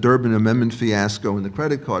 after the Durbin Amendment fiasco and the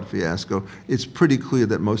credit card fiasco, it's pretty clear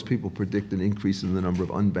that most people predict an increase in the number of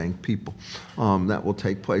unbanked people. That will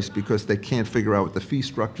take place because they can't figure out what the fee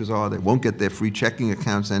structures are. They won't get their free checking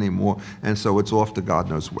accounts anymore, and so it's off to God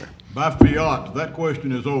knows where. By fiat, that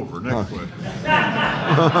question is over. Next question.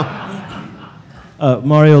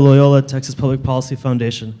 Mario Loyola, Texas Public Policy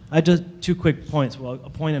Foundation. I just 2 quick points, well, a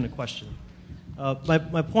point and a question.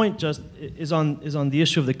 My point just is on the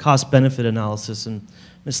issue of the cost-benefit analysis, and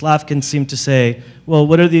Ms. Slavkin seemed to say, well,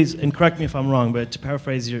 what are these, and correct me if I'm wrong, but to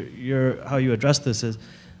paraphrase how you address this is,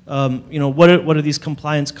 you know, what are these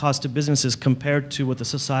compliance costs to businesses compared to what the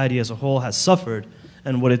society as a whole has suffered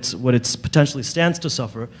and what it's potentially stands to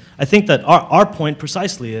suffer? I think that our point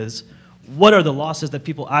precisely is, what are the losses that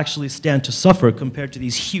people actually stand to suffer compared to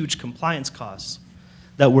these huge compliance costs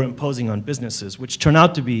that we're imposing on businesses, which turn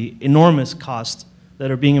out to be enormous costs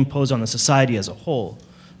that are being imposed on the society as a whole.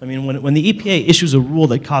 I mean, when the EPA issues a rule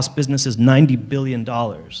that costs businesses $90 billion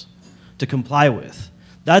to comply with,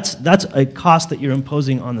 that's a cost that you're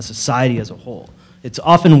imposing on the society as a whole. It's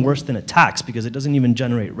often worse than a tax because it doesn't even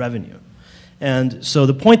generate revenue. And so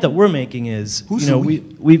the point that we're making is,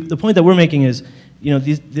 the point that we're making is, you know,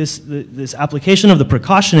 this application of the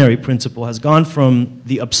precautionary principle has gone from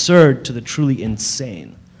the absurd to the truly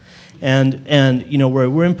insane. And you know,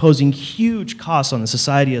 we're imposing huge costs on the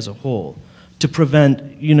society as a whole to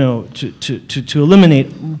prevent, you know, to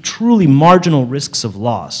eliminate truly marginal risks of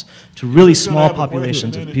loss to really small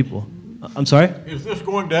populations of people. I'm sorry? Is this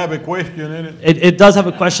going to have a question in it? It does have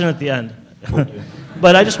a question at the end. Okay.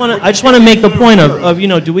 But I just want to make the point of you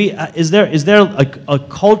know, is there a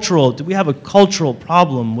cultural, do we have a cultural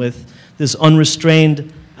problem with this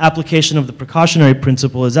unrestrained application of the precautionary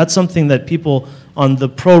principle? Is that something that people on the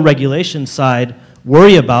pro-regulation side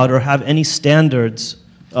worry about or have any standards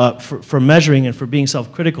for measuring and for being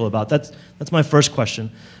self-critical about? That's my first question.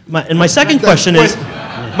 My second question is,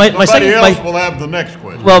 somebody else will have the next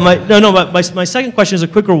question. Well, my second question is a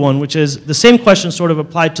quicker one, which is the same question sort of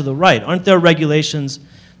applied to the right. Aren't there regulations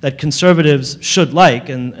that conservatives should like?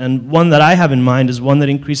 And one that I have in mind is one that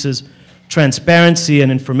increases transparency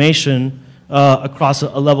and information across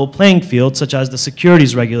a level playing field, such as the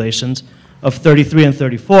securities regulations of 33 and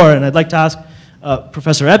 34. And I'd like to ask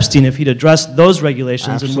Professor Epstein if he'd address those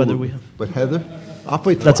regulations. Absolutely. And whether we have. But Heather, I'll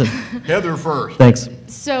play That's it. Heather first. Thanks.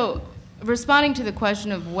 So, responding to the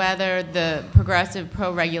question of whether the progressive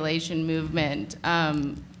pro-regulation movement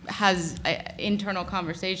has internal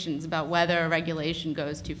conversations about whether a regulation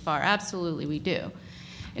goes too far, absolutely we do.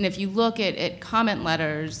 And if you look at comment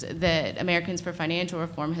letters that Americans for Financial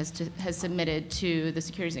Reform has submitted to the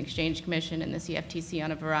Securities and Exchange Commission and the CFTC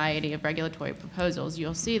on a variety of regulatory proposals,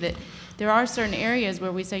 you'll see that there are certain areas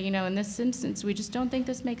where we say, you know, in this instance, we just don't think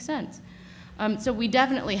this makes sense. So we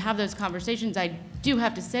definitely have those conversations. I do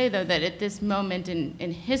have to say, though, that at this moment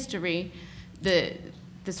in history, the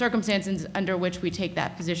circumstances under which we take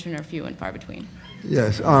that position are few and far between.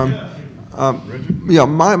 Yes. Yeah,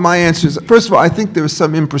 my answer is, first of all, I think there is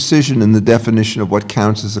some imprecision in the definition of what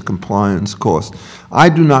counts as a compliance cost. I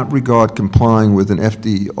do not regard complying with an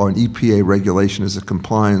FD or an EPA regulation as a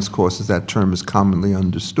compliance cost, as that term is commonly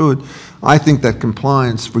understood. I think that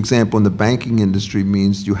compliance, for example, in the banking industry,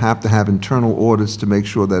 means you have to have internal audits to make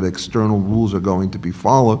sure that external rules are going to be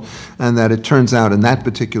followed, and that it turns out in that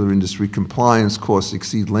particular industry, compliance costs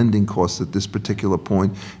exceed lending costs at this particular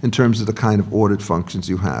point in terms of the kind of audit functions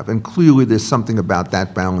you have. And clearly there's something about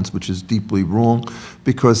that balance which is deeply wrong,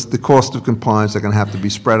 because the cost of compliance are going to have to be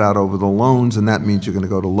spread out over the loans, and that means you're going to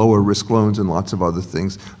go to lower risk loans and lots of other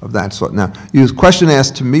things of that sort. Now, your question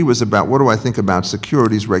asked to me was about what do I think about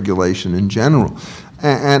securities regulation in general.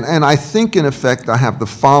 And I think, in effect, I have the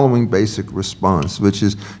following basic response, which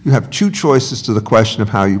is you have two choices to the question of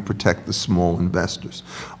how you protect the small investors.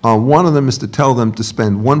 One of them is to tell them to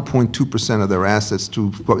spend 1.2% of their assets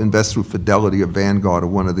to invest through Fidelity or Vanguard or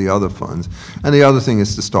one of the other funds. And the other thing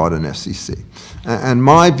is to start an SEC. And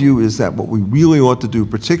my view is that what we really ought to do,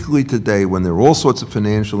 particularly today when there are all sorts of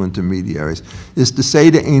financial intermediaries, is to say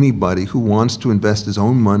to anybody who wants to invest his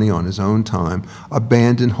own money on his own time,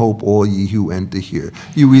 abandon hope, all ye who enter here.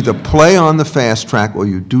 You either play on the fast track or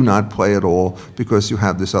you do not play at all because you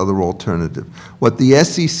have this other alternative. What the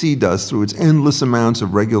SEC does through its endless amounts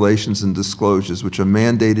of regulations and disclosures, which are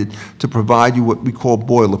mandated to provide you what we call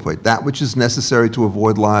boilerplate, that which is necessary to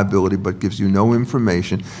avoid liability but gives you no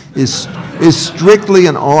information, is strictly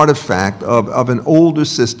an artifact of an older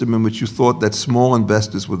system in which you thought that small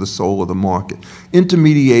investors were the soul of the market.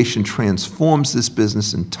 Intermediation transforms this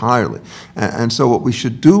business entirely. And so what we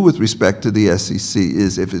should do with respect to the SEC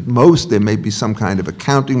is, if at most there may be some kind of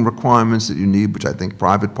accounting requirements that you need, which I think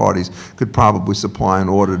private parties could probably supply and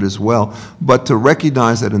audit as well, but to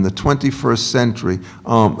recognize that in the 21st century,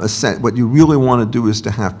 what you really want to do is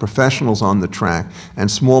to have professionals on the track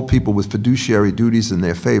and small people with fiduciary duties in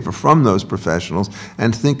their favor from those professionals,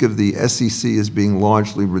 and think of the SEC as being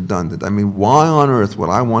largely redundant. I mean, why on earth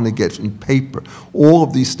would I want to get in paper all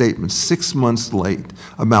of these statements 6 months late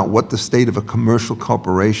about what the state of a commercial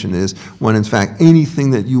corporation is, when in fact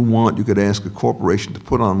anything that you want, you could ask a corporation to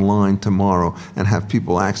put online tomorrow and have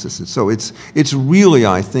people access it. So it's really,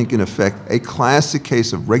 I think, in effect, a classic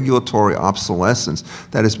case of regulatory obsolescence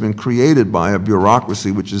that has been created by a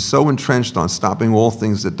bureaucracy which is so entrenched on stopping all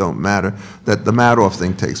things that don't matter that the Madoff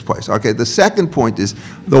thing takes place. Okay, the second point is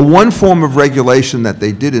the one form of regulation that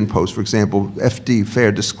they did impose, for example, FD,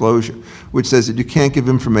 fair disclosure, which says that you can't give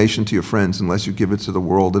information to your friends unless you give it to the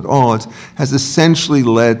world at all, has essentially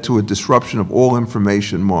led to a disruption of all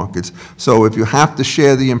information markets. So if you have to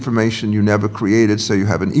share the information you never created, so you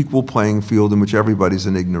have an equal playing field in which everybody's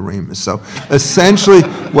an ignoramus. So essentially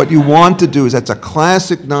what you want to do is, that's a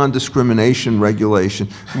classic non-discrimination regulation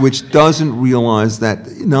which doesn't realize that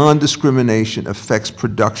non-discrimination affects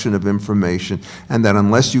production of information, and that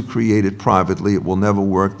unless you create it privately, it will never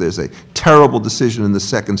work. There's a terrible decision in the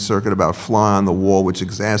Second Circuit about fly on the wall, which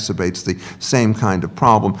exacerbates the same kind of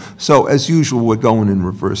problem. So as usual, we're going in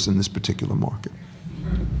reverse in this particular market.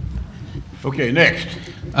 Okay, next.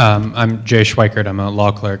 I'm Jay Schweikert. I'm a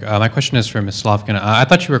law clerk. My question is for Ms. Slavkin. I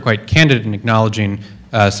thought you were quite candid in acknowledging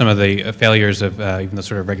some of the failures of even the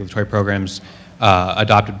sort of regulatory programs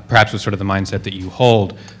adopted, perhaps with sort of the mindset that you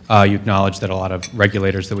hold. You acknowledge that a lot of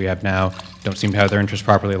regulators that we have now don't seem to have their interests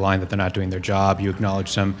properly aligned, that they're not doing their job. You acknowledge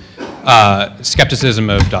some skepticism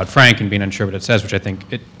of Dodd-Frank and being unsure what it says, which I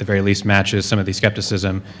think at the very least matches some of the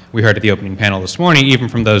skepticism we heard at the opening panel this morning, even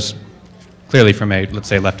from those clearly from a, let's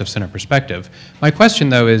say, left-of-center perspective. My question,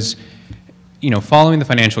 though, is, following the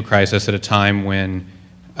financial crisis at a time when,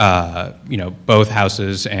 both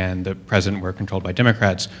houses and the president were controlled by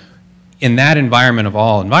Democrats, in that environment of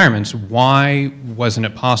all environments, why wasn't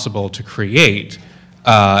it possible to create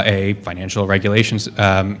a financial regulations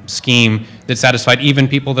scheme that satisfied even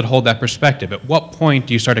people that hold that perspective? At what point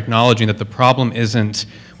do you start acknowledging that the problem isn't,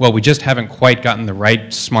 well, we just haven't quite gotten the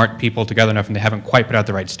right smart people together enough and they haven't quite put out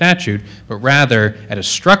the right statute, but rather at a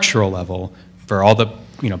structural level, for all the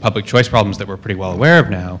public choice problems that we're pretty well aware of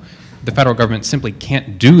now, the federal government simply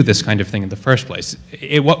can't do this kind of thing in the first place?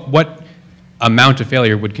 What amount of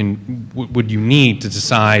failure would you need to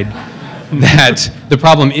decide that the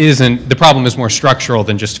problem is more structural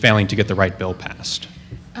than just failing to get the right bill passed?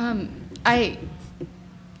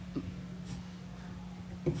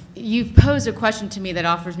 You've posed a question to me that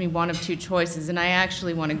offers me one of two choices, and I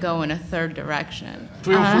actually want to go in a third direction.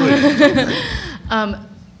 Feel free.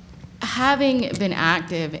 Having been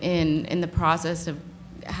active in the process of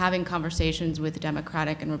having conversations with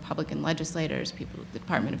Democratic and Republican legislators, people at the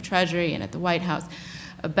Department of Treasury and at the White House,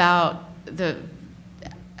 about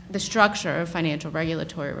the structure of financial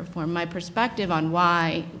regulatory reform. My perspective on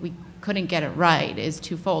why we couldn't get it right is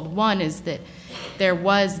twofold. One is that there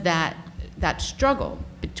was that struggle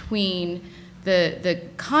between the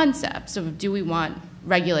concepts of, do we want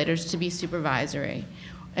regulators to be supervisory,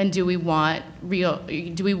 and do we want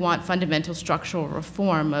fundamental structural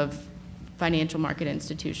reform of financial market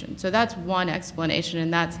institutions? So that's one explanation,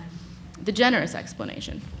 and that's the generous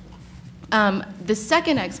explanation. The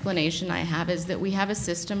second explanation I have is that we have a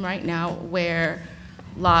system right now where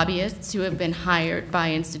lobbyists who have been hired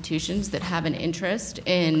by institutions that have an interest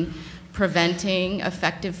in preventing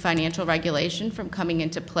effective financial regulation from coming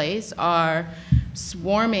into place are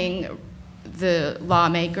swarming the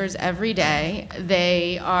lawmakers every day.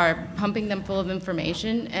 They are pumping them full of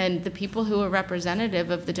information, and the people who are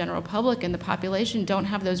representative of the general public and the population don't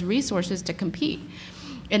have those resources to compete.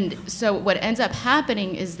 And so what ends up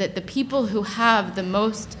happening is that the people who have the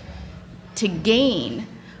most to gain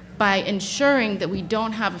by ensuring that we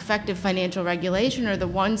don't have effective financial regulation are the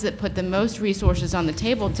ones that put the most resources on the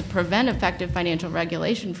table to prevent effective financial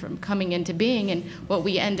regulation from coming into being. And what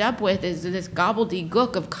we end up with is this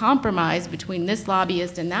gobbledygook of compromise between this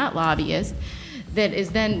lobbyist and that lobbyist that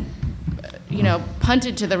is then,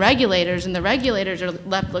 punted to the regulators, and the regulators are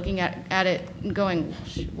left looking at it and going,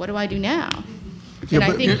 what do I do now? And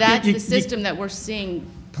I think that's the system that we're seeing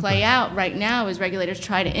play out right now as regulators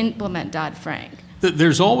try to implement Dodd-Frank.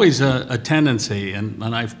 There's always a tendency, and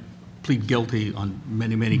I've plead guilty on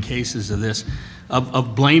many, many cases of this,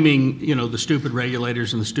 of blaming, the stupid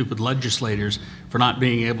regulators and the stupid legislators for not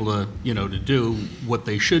being able to, to do what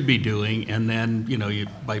they should be doing, and then,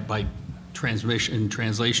 by translation,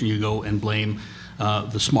 you go and blame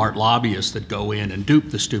the smart lobbyists that go in and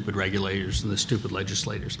dupe the stupid regulators and the stupid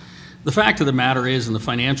legislators. The fact of the matter is, in the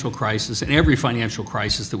financial crisis, and every financial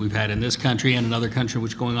crisis that we've had in this country and another country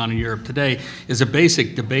which is going on in Europe today, is a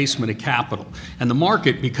basic debasement of capital. And the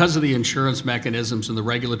market, because of the insurance mechanisms and the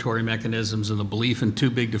regulatory mechanisms and the belief in too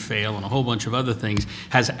big to fail and a whole bunch of other things,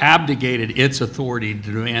 has abdicated its authority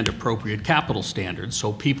to demand appropriate capital standards,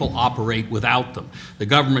 so people operate without them. The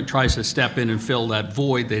government tries to step in and fill that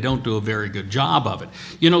void. They don't do a very good job of it.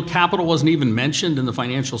 Capital wasn't even mentioned in the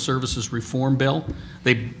Financial Services Reform Bill.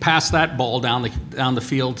 They passed that ball down the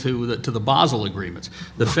field to the Basel agreements.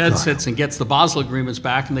 The Fed sits and gets the Basel agreements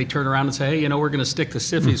back, and they turn around and say, hey, we're going to stick the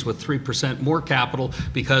SIFIs with 3% more capital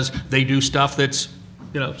because they do stuff that's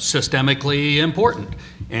systemically important.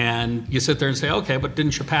 And you sit there and say, okay, but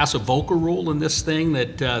didn't you pass a Volcker rule in this thing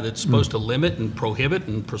that's supposed to limit and prohibit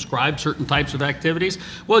and prescribe certain types of activities?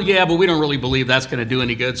 Well, yeah, but we don't really believe that's going to do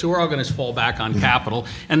any good, so we're all going to fall back on capital.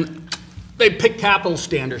 And they pick capital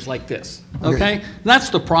standards like this, okay? That's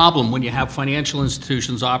the problem when you have financial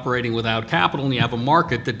institutions operating without capital and you have a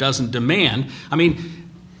market that doesn't demand. I mean,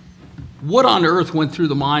 what on earth went through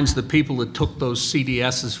the minds of the people that took those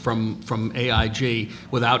CDSs from AIG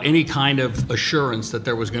without any kind of assurance that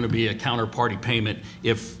there was going to be a counterparty payment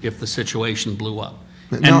if the situation blew up?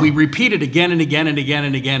 And we repeat it again and again and again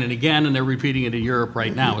and again and again, and they're repeating it in Europe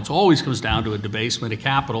right now. It always comes down to a debasement of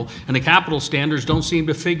capital, and the capital standards don't seem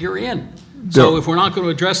to figure in. So if we're not going to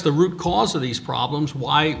address the root cause of these problems,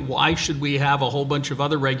 why should we have a whole bunch of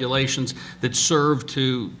other regulations that serve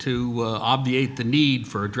to obviate the need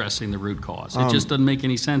for addressing the root cause? It just doesn't make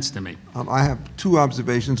any sense to me. I have two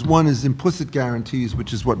observations. One is implicit guarantees,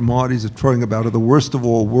 which is what Marty's throwing about, are the worst of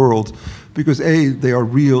all worlds, because A, they are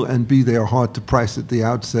real, and B, they are hard to price at the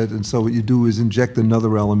outset, and so what you do is inject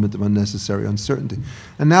another element of unnecessary uncertainty.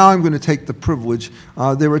 And now I'm going to take the privilege.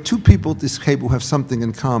 There are two people at this table who have something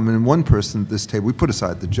in common, and one person at this table, we put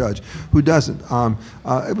aside the judge, who doesn't.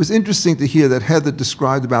 It was interesting to hear that Heather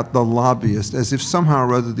described about the lobbyist as if somehow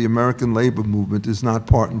or other the American labor movement is not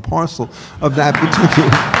part and parcel of that particular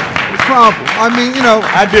problem. I mean,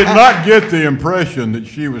 I did not get the impression that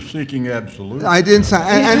she was seeking absolute. I didn't say,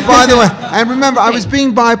 and by the way, and remember, I was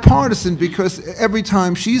being bipartisan because every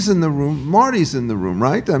time she's in the room, Marty's in the room,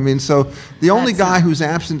 right? I mean, so the only guy who's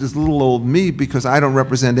absent is little old me because I don't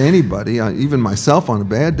represent anybody, even myself on a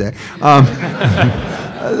bad day.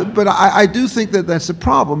 But I do think that that's a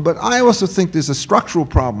problem. But I also think there's a structural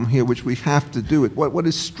problem here which we have to do it. What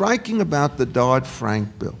is striking about the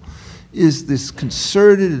Dodd-Frank bill is this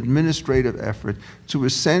concerted administrative effort to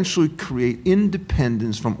essentially create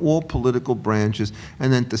independence from all political branches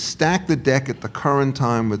and then to stack the deck at the current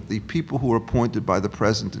time with the people who are appointed by the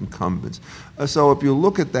present incumbents. So if you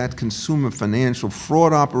look at that consumer financial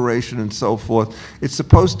fraud operation and so forth, it's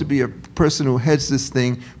supposed to be a person who heads this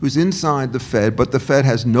thing who's inside the Fed, but the Fed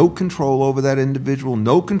has no control over that individual,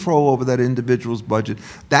 no control over that individual's budget.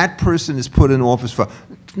 That person is put in office for,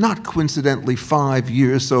 not coincidentally, 5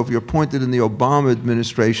 years. So if you're appointed in the Obama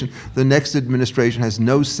administration, the next administration has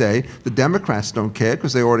no say. The Democrats don't care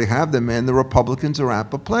because they already have their man. The Republicans are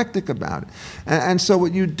apoplectic about it. And so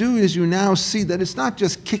what you do is you now see that it's not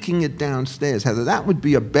just kicking it downstairs, Heather. That would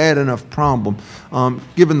be a bad enough problem,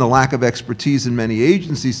 given the lack of expertise in many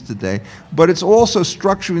agencies today. But it's also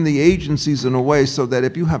structuring the agencies in a way so that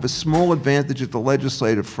if you have a small advantage at the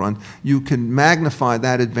legislative front, you can magnify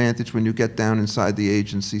that advantage when you get down inside the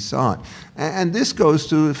agency side. And this goes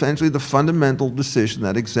to essentially the fundamental decision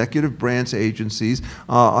that executive branch agencies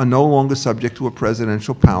are no longer subject to a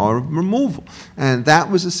presidential power of removal. And that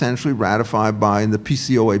was essentially ratified by, in the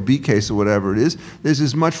PCOAB case or whatever it is, there's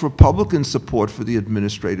as much Republican support for the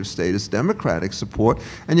administrative state as Democratic support.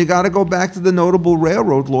 And you got to go back to the notable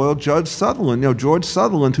railroad lawyer, Judge Sutherland, George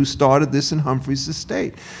Sutherland, who started this in Humphrey's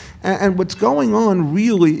estate. And what's going on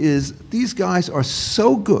really is these guys are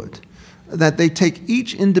so good that they take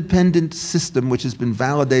each independent system which has been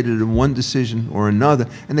validated in one decision or another,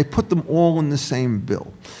 and they put them all in the same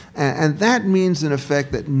bill. And that means, in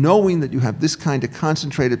effect, that knowing that you have this kind of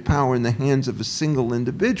concentrated power in the hands of a single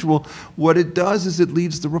individual, what it does is it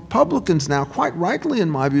leads the Republicans now, quite rightly in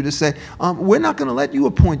my view, to say, we're not going to let you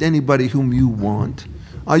appoint anybody whom you want.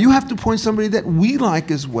 You have to appoint somebody that we like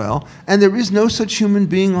as well, and there is no such human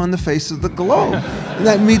being on the face of the globe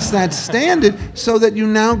that meets that standard, so that you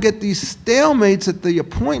now get these stalemates at the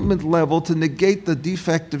appointment level to negate the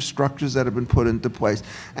defective structures that have been put into place.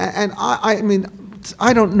 And I mean,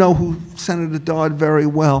 I don't know who Senator Dodd very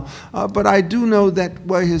well, but I do know that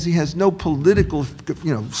he has no political,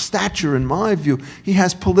 stature in my view. He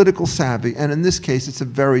has political savvy, and in this case, it's a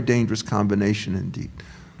very dangerous combination indeed.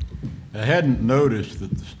 I hadn't noticed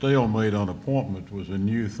that the stalemate on appointments was a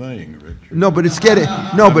new thing, Richard. No, but it's getting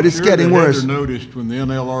getting worse. Heather noticed when the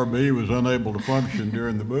NLRB was unable to function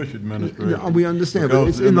during the Bush administration. Yeah, we understand, because but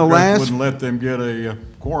it's the in the Democrats last. wouldn't let them get a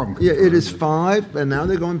quorum. Yeah, it is 5, and now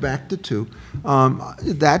they're going back to 2.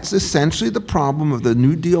 That's essentially the problem of the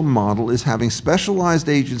New Deal model, is having specialized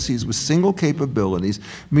agencies with single capabilities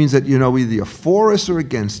means that, either you're for us or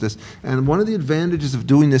against us. And one of the advantages of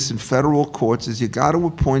doing this in federal courts is you got to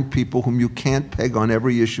appoint people whom you can't peg on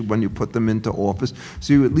every issue when you put them into office,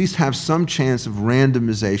 so you at least have some chance of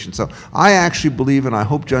randomization. So I actually believe, and I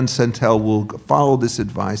hope John Sentelle will follow this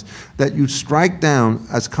advice, that you strike down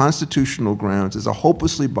as constitutional grounds, as a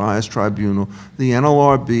hopelessly biased tribunal, the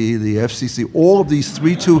NLRB, the FCC, all of these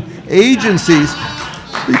 3-2 agencies,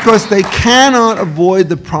 because they cannot avoid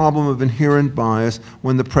the problem of inherent bias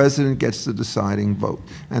when the president gets the deciding vote.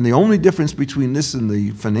 And the only difference between this and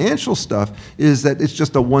the financial stuff is that it's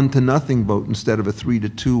just a 1-0 vote instead of a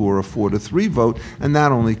 3-2 or a 4-3 vote, and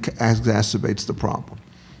that only exacerbates the problem.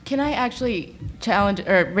 Can I actually challenge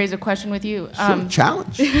or raise a question with you? Sure,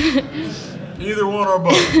 challenge. Either one or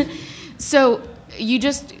both. So you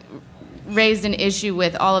just raised an issue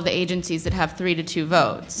with all of the agencies that have 3-2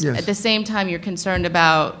 votes. Yes. At the same time, you're concerned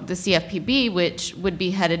about the CFPB, which would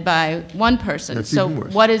be headed by one person. That's so even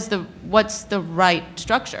worse. what's the right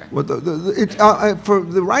structure? Well, for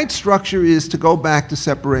the right structure is to go back to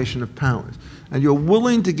separation of powers. And you're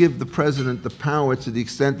willing to give the president the power to the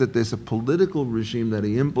extent that there's a political regime that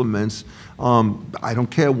he implements. I don't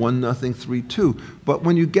care, 1-0, 3-2. But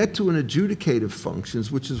when you get to an adjudicative functions,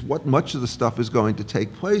 which is what much of the stuff is going to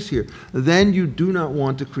take place here, then you do not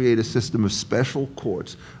want to create a system of special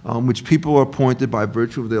courts, which people are appointed by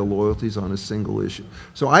virtue of their loyalties on a single issue.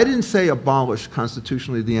 So I didn't say abolish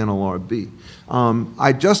constitutionally the NLRB.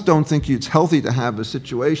 I just don't think it's healthy to have a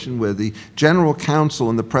situation where the general counsel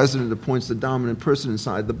and the president appoints the dominant person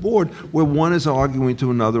inside the board, where one is arguing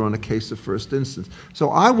to another on a case of first instance.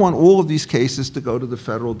 So I want all of these cases to go to the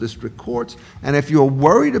federal district courts, and if you're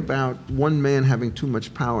worried about one man having too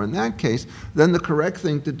much power in that case, then the correct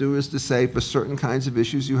thing to do is to say for certain kinds of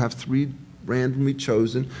issues you have 3 randomly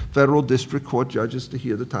chosen federal district court judges to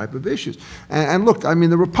hear the type of issues. And look, I mean,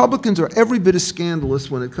 the Republicans are every bit as scandalous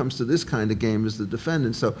when it comes to this kind of game as the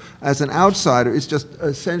defendants. So as an outsider, it's just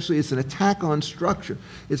essentially, it's an attack on structure.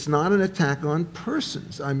 It's not an attack on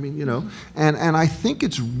persons. I mean, and I think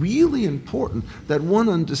it's really important that one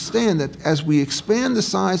understand that as we expand the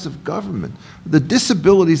size of government, the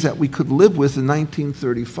disabilities that we could live with in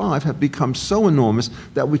 1935 have become so enormous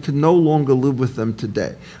that we can no longer live with them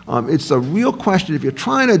today. It's a real question. If you're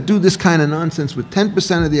trying to do this kind of nonsense with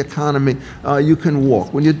 10% of the economy, you can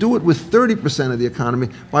walk. When you do it with 30% of the economy,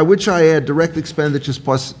 by which I add direct expenditures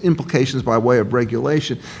plus implications by way of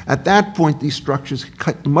regulation, at that point these structures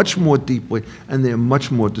cut much more deeply and they're much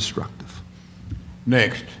more destructive.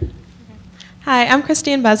 Next. Hi, I'm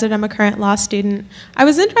Christine Buzzard. I'm a current law student. I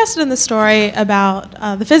was interested in the story about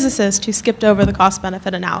the physicist who skipped over the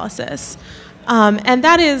cost-benefit analysis. And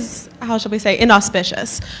that is, how shall we say,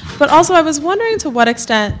 inauspicious. But also I was wondering to what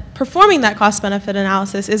extent performing that cost-benefit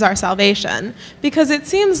analysis is our salvation. Because it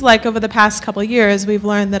seems like over the past couple years we've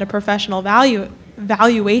learned that a professional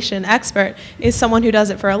valuation expert is someone who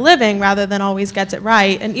does it for a living rather than always gets it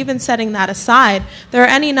right. And even setting that aside, there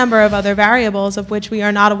are any number of other variables of which we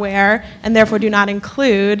are not aware and therefore do not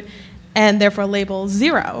include and therefore label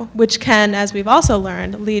zero, which can, as we've also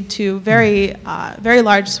learned, lead to very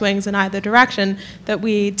large swings in either direction that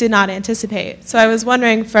we did not anticipate. So I was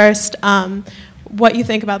wondering first what you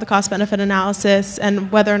think about the cost-benefit analysis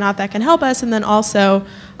and whether or not that can help us, and then also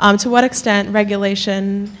to what extent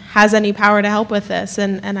regulation has any power to help with this,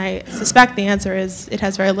 and I suspect the answer is it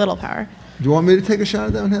has very little power. Do you want me to take a shot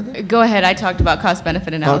at that one, Heather? Go ahead. I talked about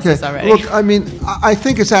cost-benefit analysis already. Look, I mean, I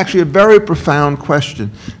think it's actually a very profound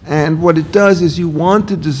question. And what it does is you want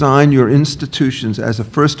to design your institutions as a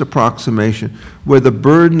first approximation where the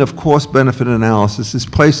burden of cost-benefit analysis is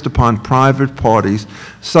placed upon private parties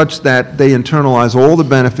such that they internalize all the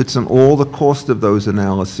benefits and all the cost of those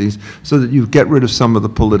analyses so that you get rid of some of the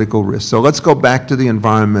political risks. So let's go back to the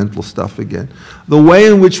environmental stuff again. The way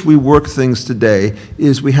in which we work things today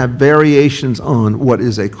is we have variations on what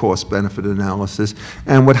is a cost-benefit analysis,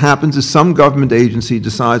 and what happens is some government agency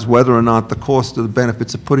decides whether or not the cost of the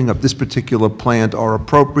benefits of putting up this particular plant are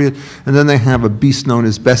appropriate, and then they have a beast known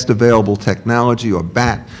as best available technology, or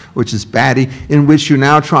BAT, which is BATI, in which you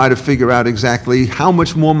now try to figure out exactly how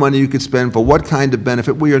much more money you could spend for what kind of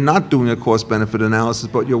benefit. Well, you're not doing a cost-benefit analysis,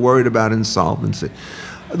 but you're worried about insolvency.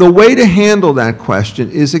 The way to handle that question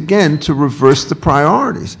is, again, to reverse the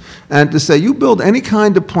priorities and to say you build any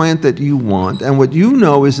kind of plant that you want, and what you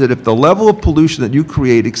know is that if the level of pollution that you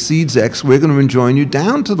create exceeds X, we're going to enjoin you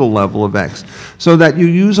down to the level of X, so that you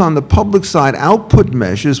use on the public side output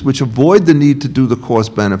measures which avoid the need to do the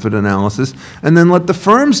cost-benefit analysis, and then let the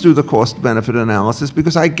firms do the cost-benefit analysis,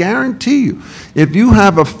 because I guarantee you, if you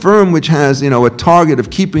have a firm which has, a target of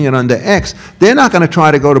keeping it under X, they're not going to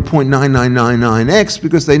try to go to 0.9999X,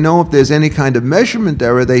 because they know if there's any kind of measurement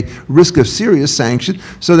error, they risk a serious sanction,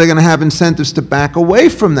 so they're going to have incentives to back away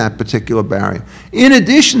from that particular barrier. In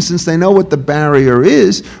addition, since they know what the barrier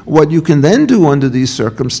is, what you can then do under these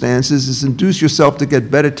circumstances is induce yourself to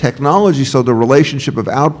get better technology, so the relationship of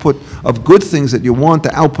output of good things that you want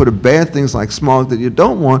to output of bad things like smog that you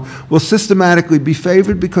don't want will systematically be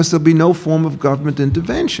favored, because there'll be no form of government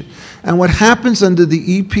intervention. And what happens under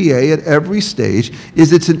the EPA at every stage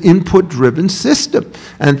is it's an input-driven system.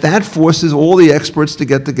 And that forces all the experts to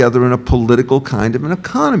get together in a political kind of an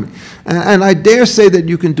economy. And I dare say that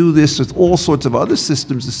you can do this with all sorts of other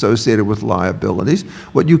systems associated with liabilities.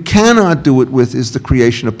 What you cannot do it with is the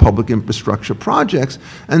creation of public infrastructure projects.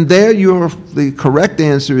 And there the correct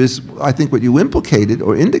answer is, I think what you implicated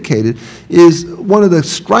or indicated, is one of the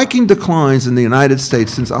striking declines in the United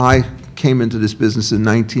States since I came into this business in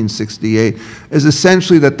 1968, is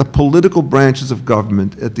essentially that the political branches of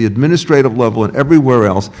government at the administrative level and everywhere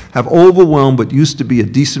else have overwhelmed what used to be a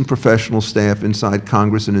decent professional staff inside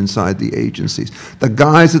Congress and inside the agencies. The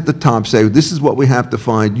guys at the top say, this is what we have to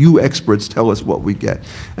find, you experts tell us what we get.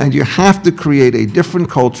 And you have to create a different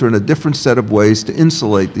culture and a different set of ways to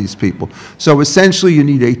insulate these people. So essentially you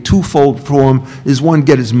need a twofold form, is one,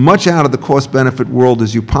 get as much out of the cost-benefit world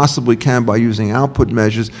as you possibly can by using output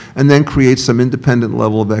measures, and then create some independent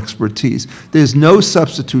level of expertise. There's no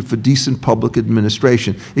substitute for decent public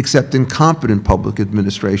administration except incompetent public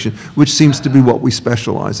administration, which seems to be what we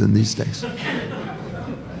specialize in these days.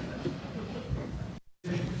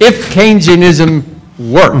 If Keynesianism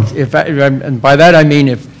worked, and by that I mean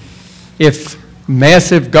if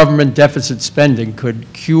massive government deficit spending could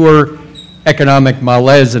cure economic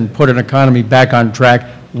malaise and put an economy back on track,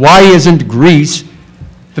 why isn't Greece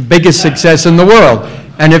the biggest success in the world?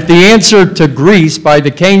 And if the answer to Greece by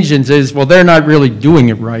the Keynesians is, well, they're not really doing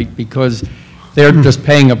it right because they're just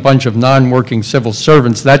paying a bunch of non-working civil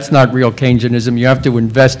servants, that's not real Keynesianism, you have to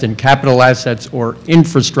invest in capital assets or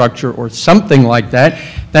infrastructure or something like that,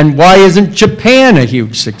 then why isn't Japan a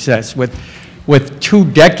huge success with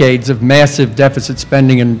 2 decades of massive deficit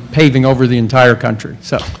spending and paving over the entire country?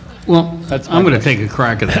 So, well, I'm going to take a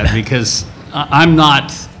crack at that because I'm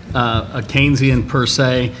not a Keynesian per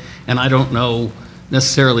se, and I don't know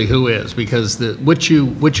necessarily who is, because what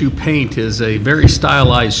you paint is a very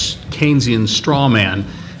stylized Keynesian straw man,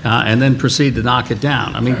 and then proceed to knock it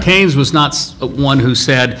down. I mean, Keynes was not one who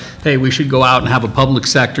said, "Hey, we should go out and have a public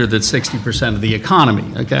sector that's 60% of the economy."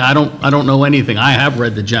 Okay, I don't know anything. I have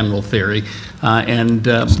read the general theory, and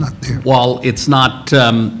while it's not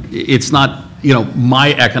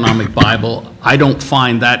my economic Bible, I don't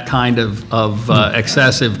find that kind of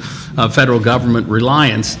excessive federal government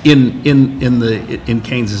reliance in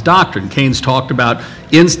Keynes's doctrine. Keynes talked about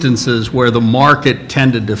instances where the market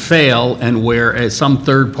tended to fail and where some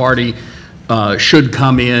third party should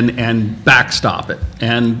come in and backstop it.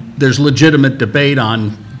 And there's legitimate debate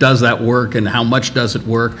on, does that work and how much does it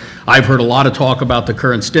work? I've heard a lot of talk about the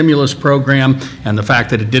current stimulus program and the fact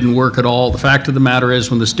that it didn't work at all. The fact of the matter is,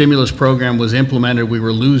 when the stimulus program was implemented, we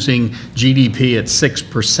were losing GDP at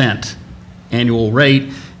 6% annual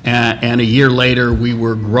rate, and a year later we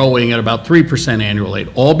were growing at about 3% annual rate.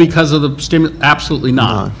 All because of the stimulus? Absolutely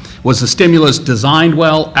not. No. Was the stimulus designed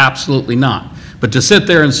well? Absolutely not. But to sit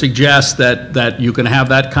there and suggest that you can have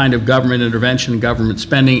that kind of government intervention, government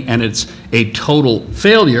spending, and it's a total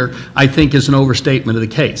failure, I think is an overstatement of the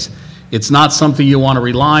case. It's not something you want to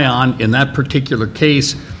rely on in that particular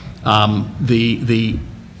case. The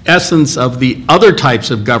essence of the other types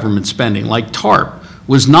of government spending, like TARP,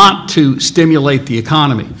 was not to stimulate the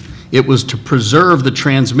economy. It was to preserve the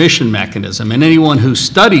transmission mechanism. And anyone who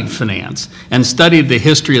studied finance and studied the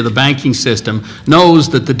history of the banking system knows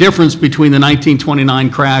that the difference between the 1929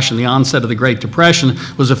 crash and the onset of the Great Depression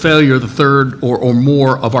was a failure of the third or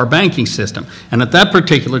more of our banking system. And at that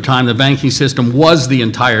particular time, the banking system was the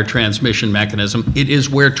entire transmission mechanism. It is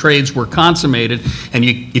where trades were consummated. And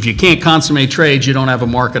if you can't consummate trades, you don't have a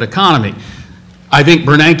market economy. I think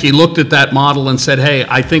Bernanke looked at that model and said, hey,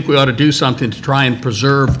 I think we ought to do something to try and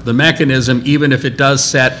preserve the mechanism, even if it does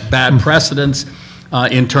set bad precedents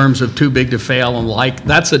in terms of too big to fail and like.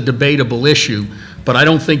 That's a debatable issue, but I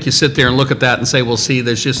don't think you sit there and look at that and say, well, see,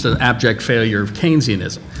 there's just an abject failure of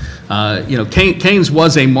Keynesianism. Keynes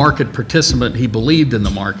was a market participant. He believed in the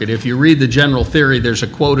market. If you read the general theory, there's a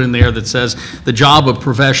quote in there that says, the job of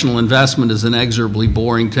professional investment is inexorably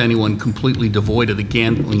boring to anyone completely devoid of the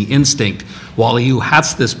gambling instinct. While he who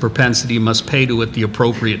has this propensity must pay to it the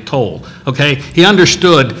appropriate toll. Okay? He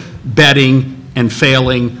understood betting and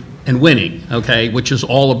failing and winning, okay, which is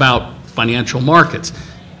all about financial markets.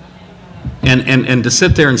 And to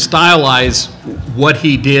sit there and stylize what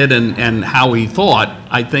he did and how he thought,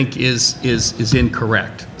 I think is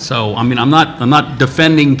incorrect. So I mean, I'm not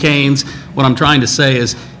defending Keynes. What I'm trying to say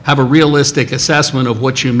is have a realistic assessment of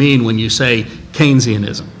what you mean when you say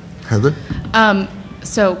Keynesianism. Heather?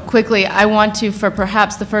 So quickly, I want to, for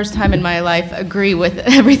perhaps the first time in my life, agree with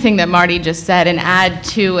everything that Marty just said and add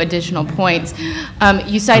 2 additional points.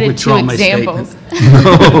 You cited 2 examples.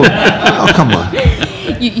 Oh, come on.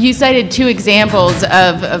 You cited 2 examples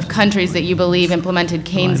of countries that you believe implemented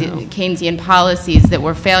Keynesian policies that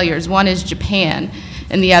were failures. One is Japan,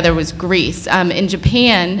 and the other was Greece. In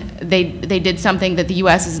Japan, they did something that the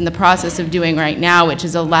U.S. is in the process of doing right now, which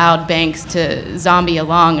has allowed banks to zombie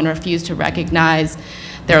along and refuse to recognize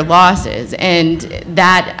their losses. And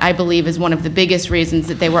that, I believe, is one of the biggest reasons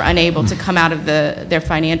that they were unable to come out of their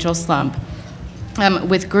financial slump.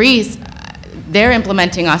 With Greece, they're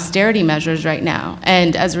implementing austerity measures right now,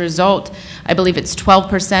 and as a result, I believe it's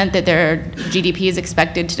 12% that their GDP is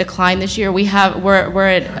expected to decline this year. We're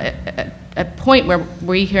at a point where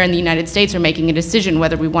we here in the United States are making a decision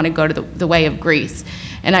whether we want to go to the way of Greece,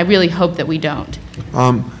 and I really hope that we don't.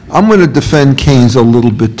 I'm going to defend Keynes a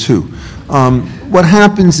little bit too. What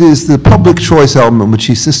happens is the public choice element, which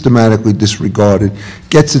he systematically disregarded,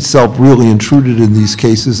 gets itself really intruded in these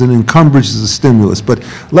cases and encumbers the stimulus. But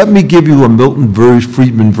let me give you a Milton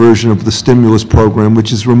Friedman version of the stimulus program,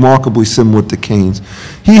 which is remarkably similar to Keynes.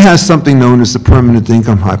 He has something known as the permanent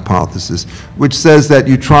income hypothesis, which says that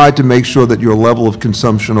you try to make sure that your level of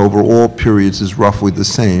consumption over all periods is roughly the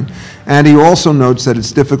same. And he also notes that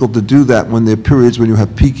it's difficult to do that when there are periods when you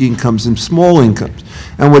have peak incomes and small incomes.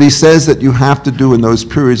 And what he says that you have to do in those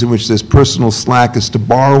periods in which there's personal slack is to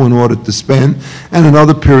borrow in order to spend, and in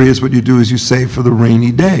other periods what you do is you save for the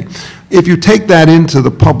rainy day. If you take that into the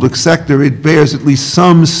public sector, it bears at least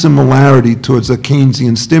some similarity towards a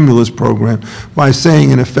Keynesian stimulus program by saying,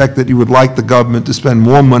 in effect, that you would like the government to spend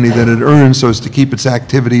more money than it earns so as to keep its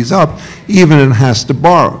activities up, even if it has to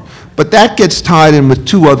borrow. But that gets tied in with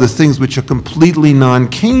 2 other things which are completely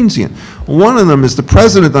non-Keynesian. One of them is the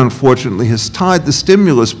president, unfortunately, has tied the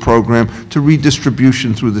stimulus program to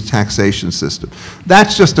redistribution through the taxation system.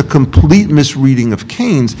 That's just a complete misreading of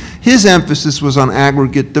Keynes. His emphasis was on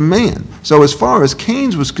aggregate demand. So as far as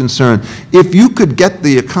Keynes was concerned, if you could get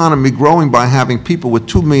the economy growing by having people with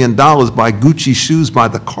 $2 million buy Gucci shoes by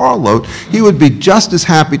the carload, he would be just as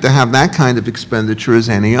happy to have that kind of expenditure as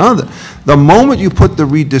any other. The moment you put the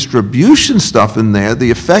redistribution stuff in there,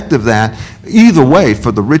 the effect of that, either way,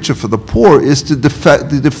 for the rich or for the poor, is to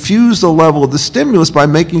diffuse the level of the stimulus by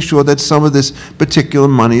making sure that some of this particular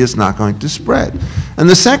money is not going to spread. And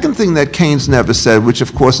the second thing that Keynes never said, which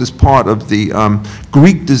of course is part of the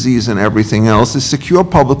Greek disease and everything else, is secure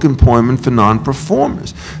public employment for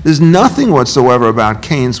non-performers. There's nothing whatsoever about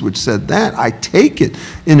Keynes which said that. I take it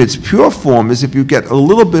in its pure form is if you get a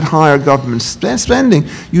little bit higher government spending,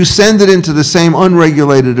 you send it into the same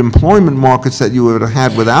unregulated employment markets that you would have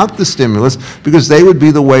had without the stimulus, because they would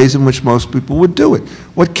be the ways in which most people would do it.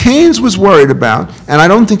 What Keynes was worried about, and I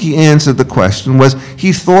don't think he answered the question, was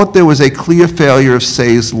he thought there was a clear failure of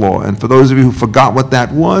Say's law. And for those of you who forgot what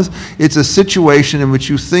that was, it's a situation in which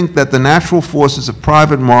you think that the natural forces of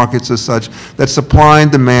private markets are such that supply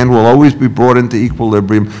and demand will always be brought into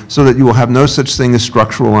equilibrium so that you will have no such thing as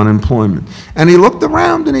structural unemployment. And he looked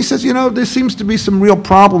around and he says, you know, there seems to be some real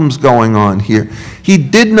problems going on here. He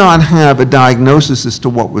did not have a diagnosis as to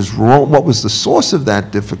what was wrong, what was the source of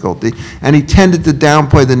that difficulty, and he tended to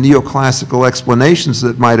downplay the neoclassical explanations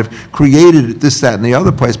that might have created this, that, and the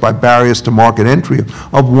other place by barriers to market entry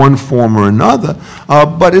of one form or another.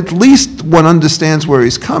 But at least one understands where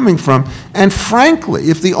he's coming from. And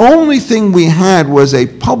frankly, if the only thing we had was a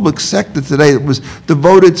public sector today that was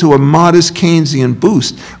devoted to a modest Keynesian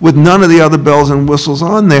boost with none of the other bells and whistles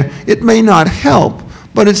on there, it may not help,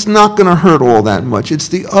 but it's not going to hurt all that much. It's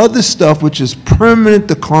the other stuff, which is permanent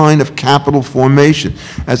decline of capital formation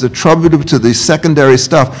as attributed to the secondary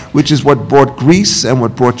stuff, which is what brought Greece and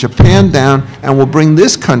what brought Japan down and will bring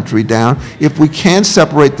this country down if we can't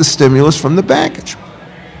separate the stimulus from the baggage.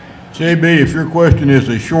 JB, if your question is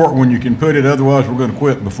a short one, you can put it, otherwise we're going to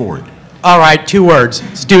quit before it. All right, 2 words,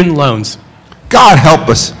 student loans. God help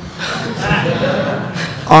us.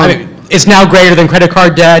 I mean, it's now greater than credit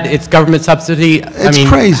card debt. It's government subsidy. It's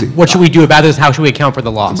crazy. What should we do about this? How should we account for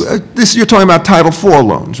the loss? You're talking about Title IV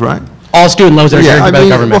loans, right? All student loans are guaranteed by the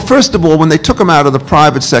government. Well, first of all, when they took them out of the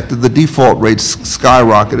private sector, the default rates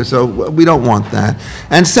skyrocketed, so we don't want that.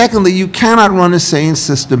 And secondly, you cannot run a sane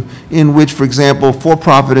system in which, for example,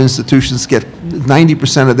 for-profit institutions get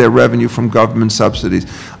 90% of their revenue from government subsidies.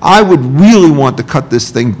 I would really want to cut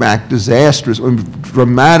this thing back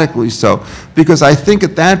dramatically so, because I think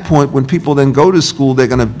at that point, when people then go to school, they're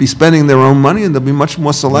going to be spending their own money and they'll be much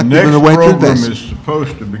more selective in the way to invest. The next program is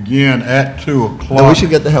supposed to begin at 2 o'clock. No, we should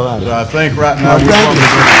get the hell out of here. So I think right now we're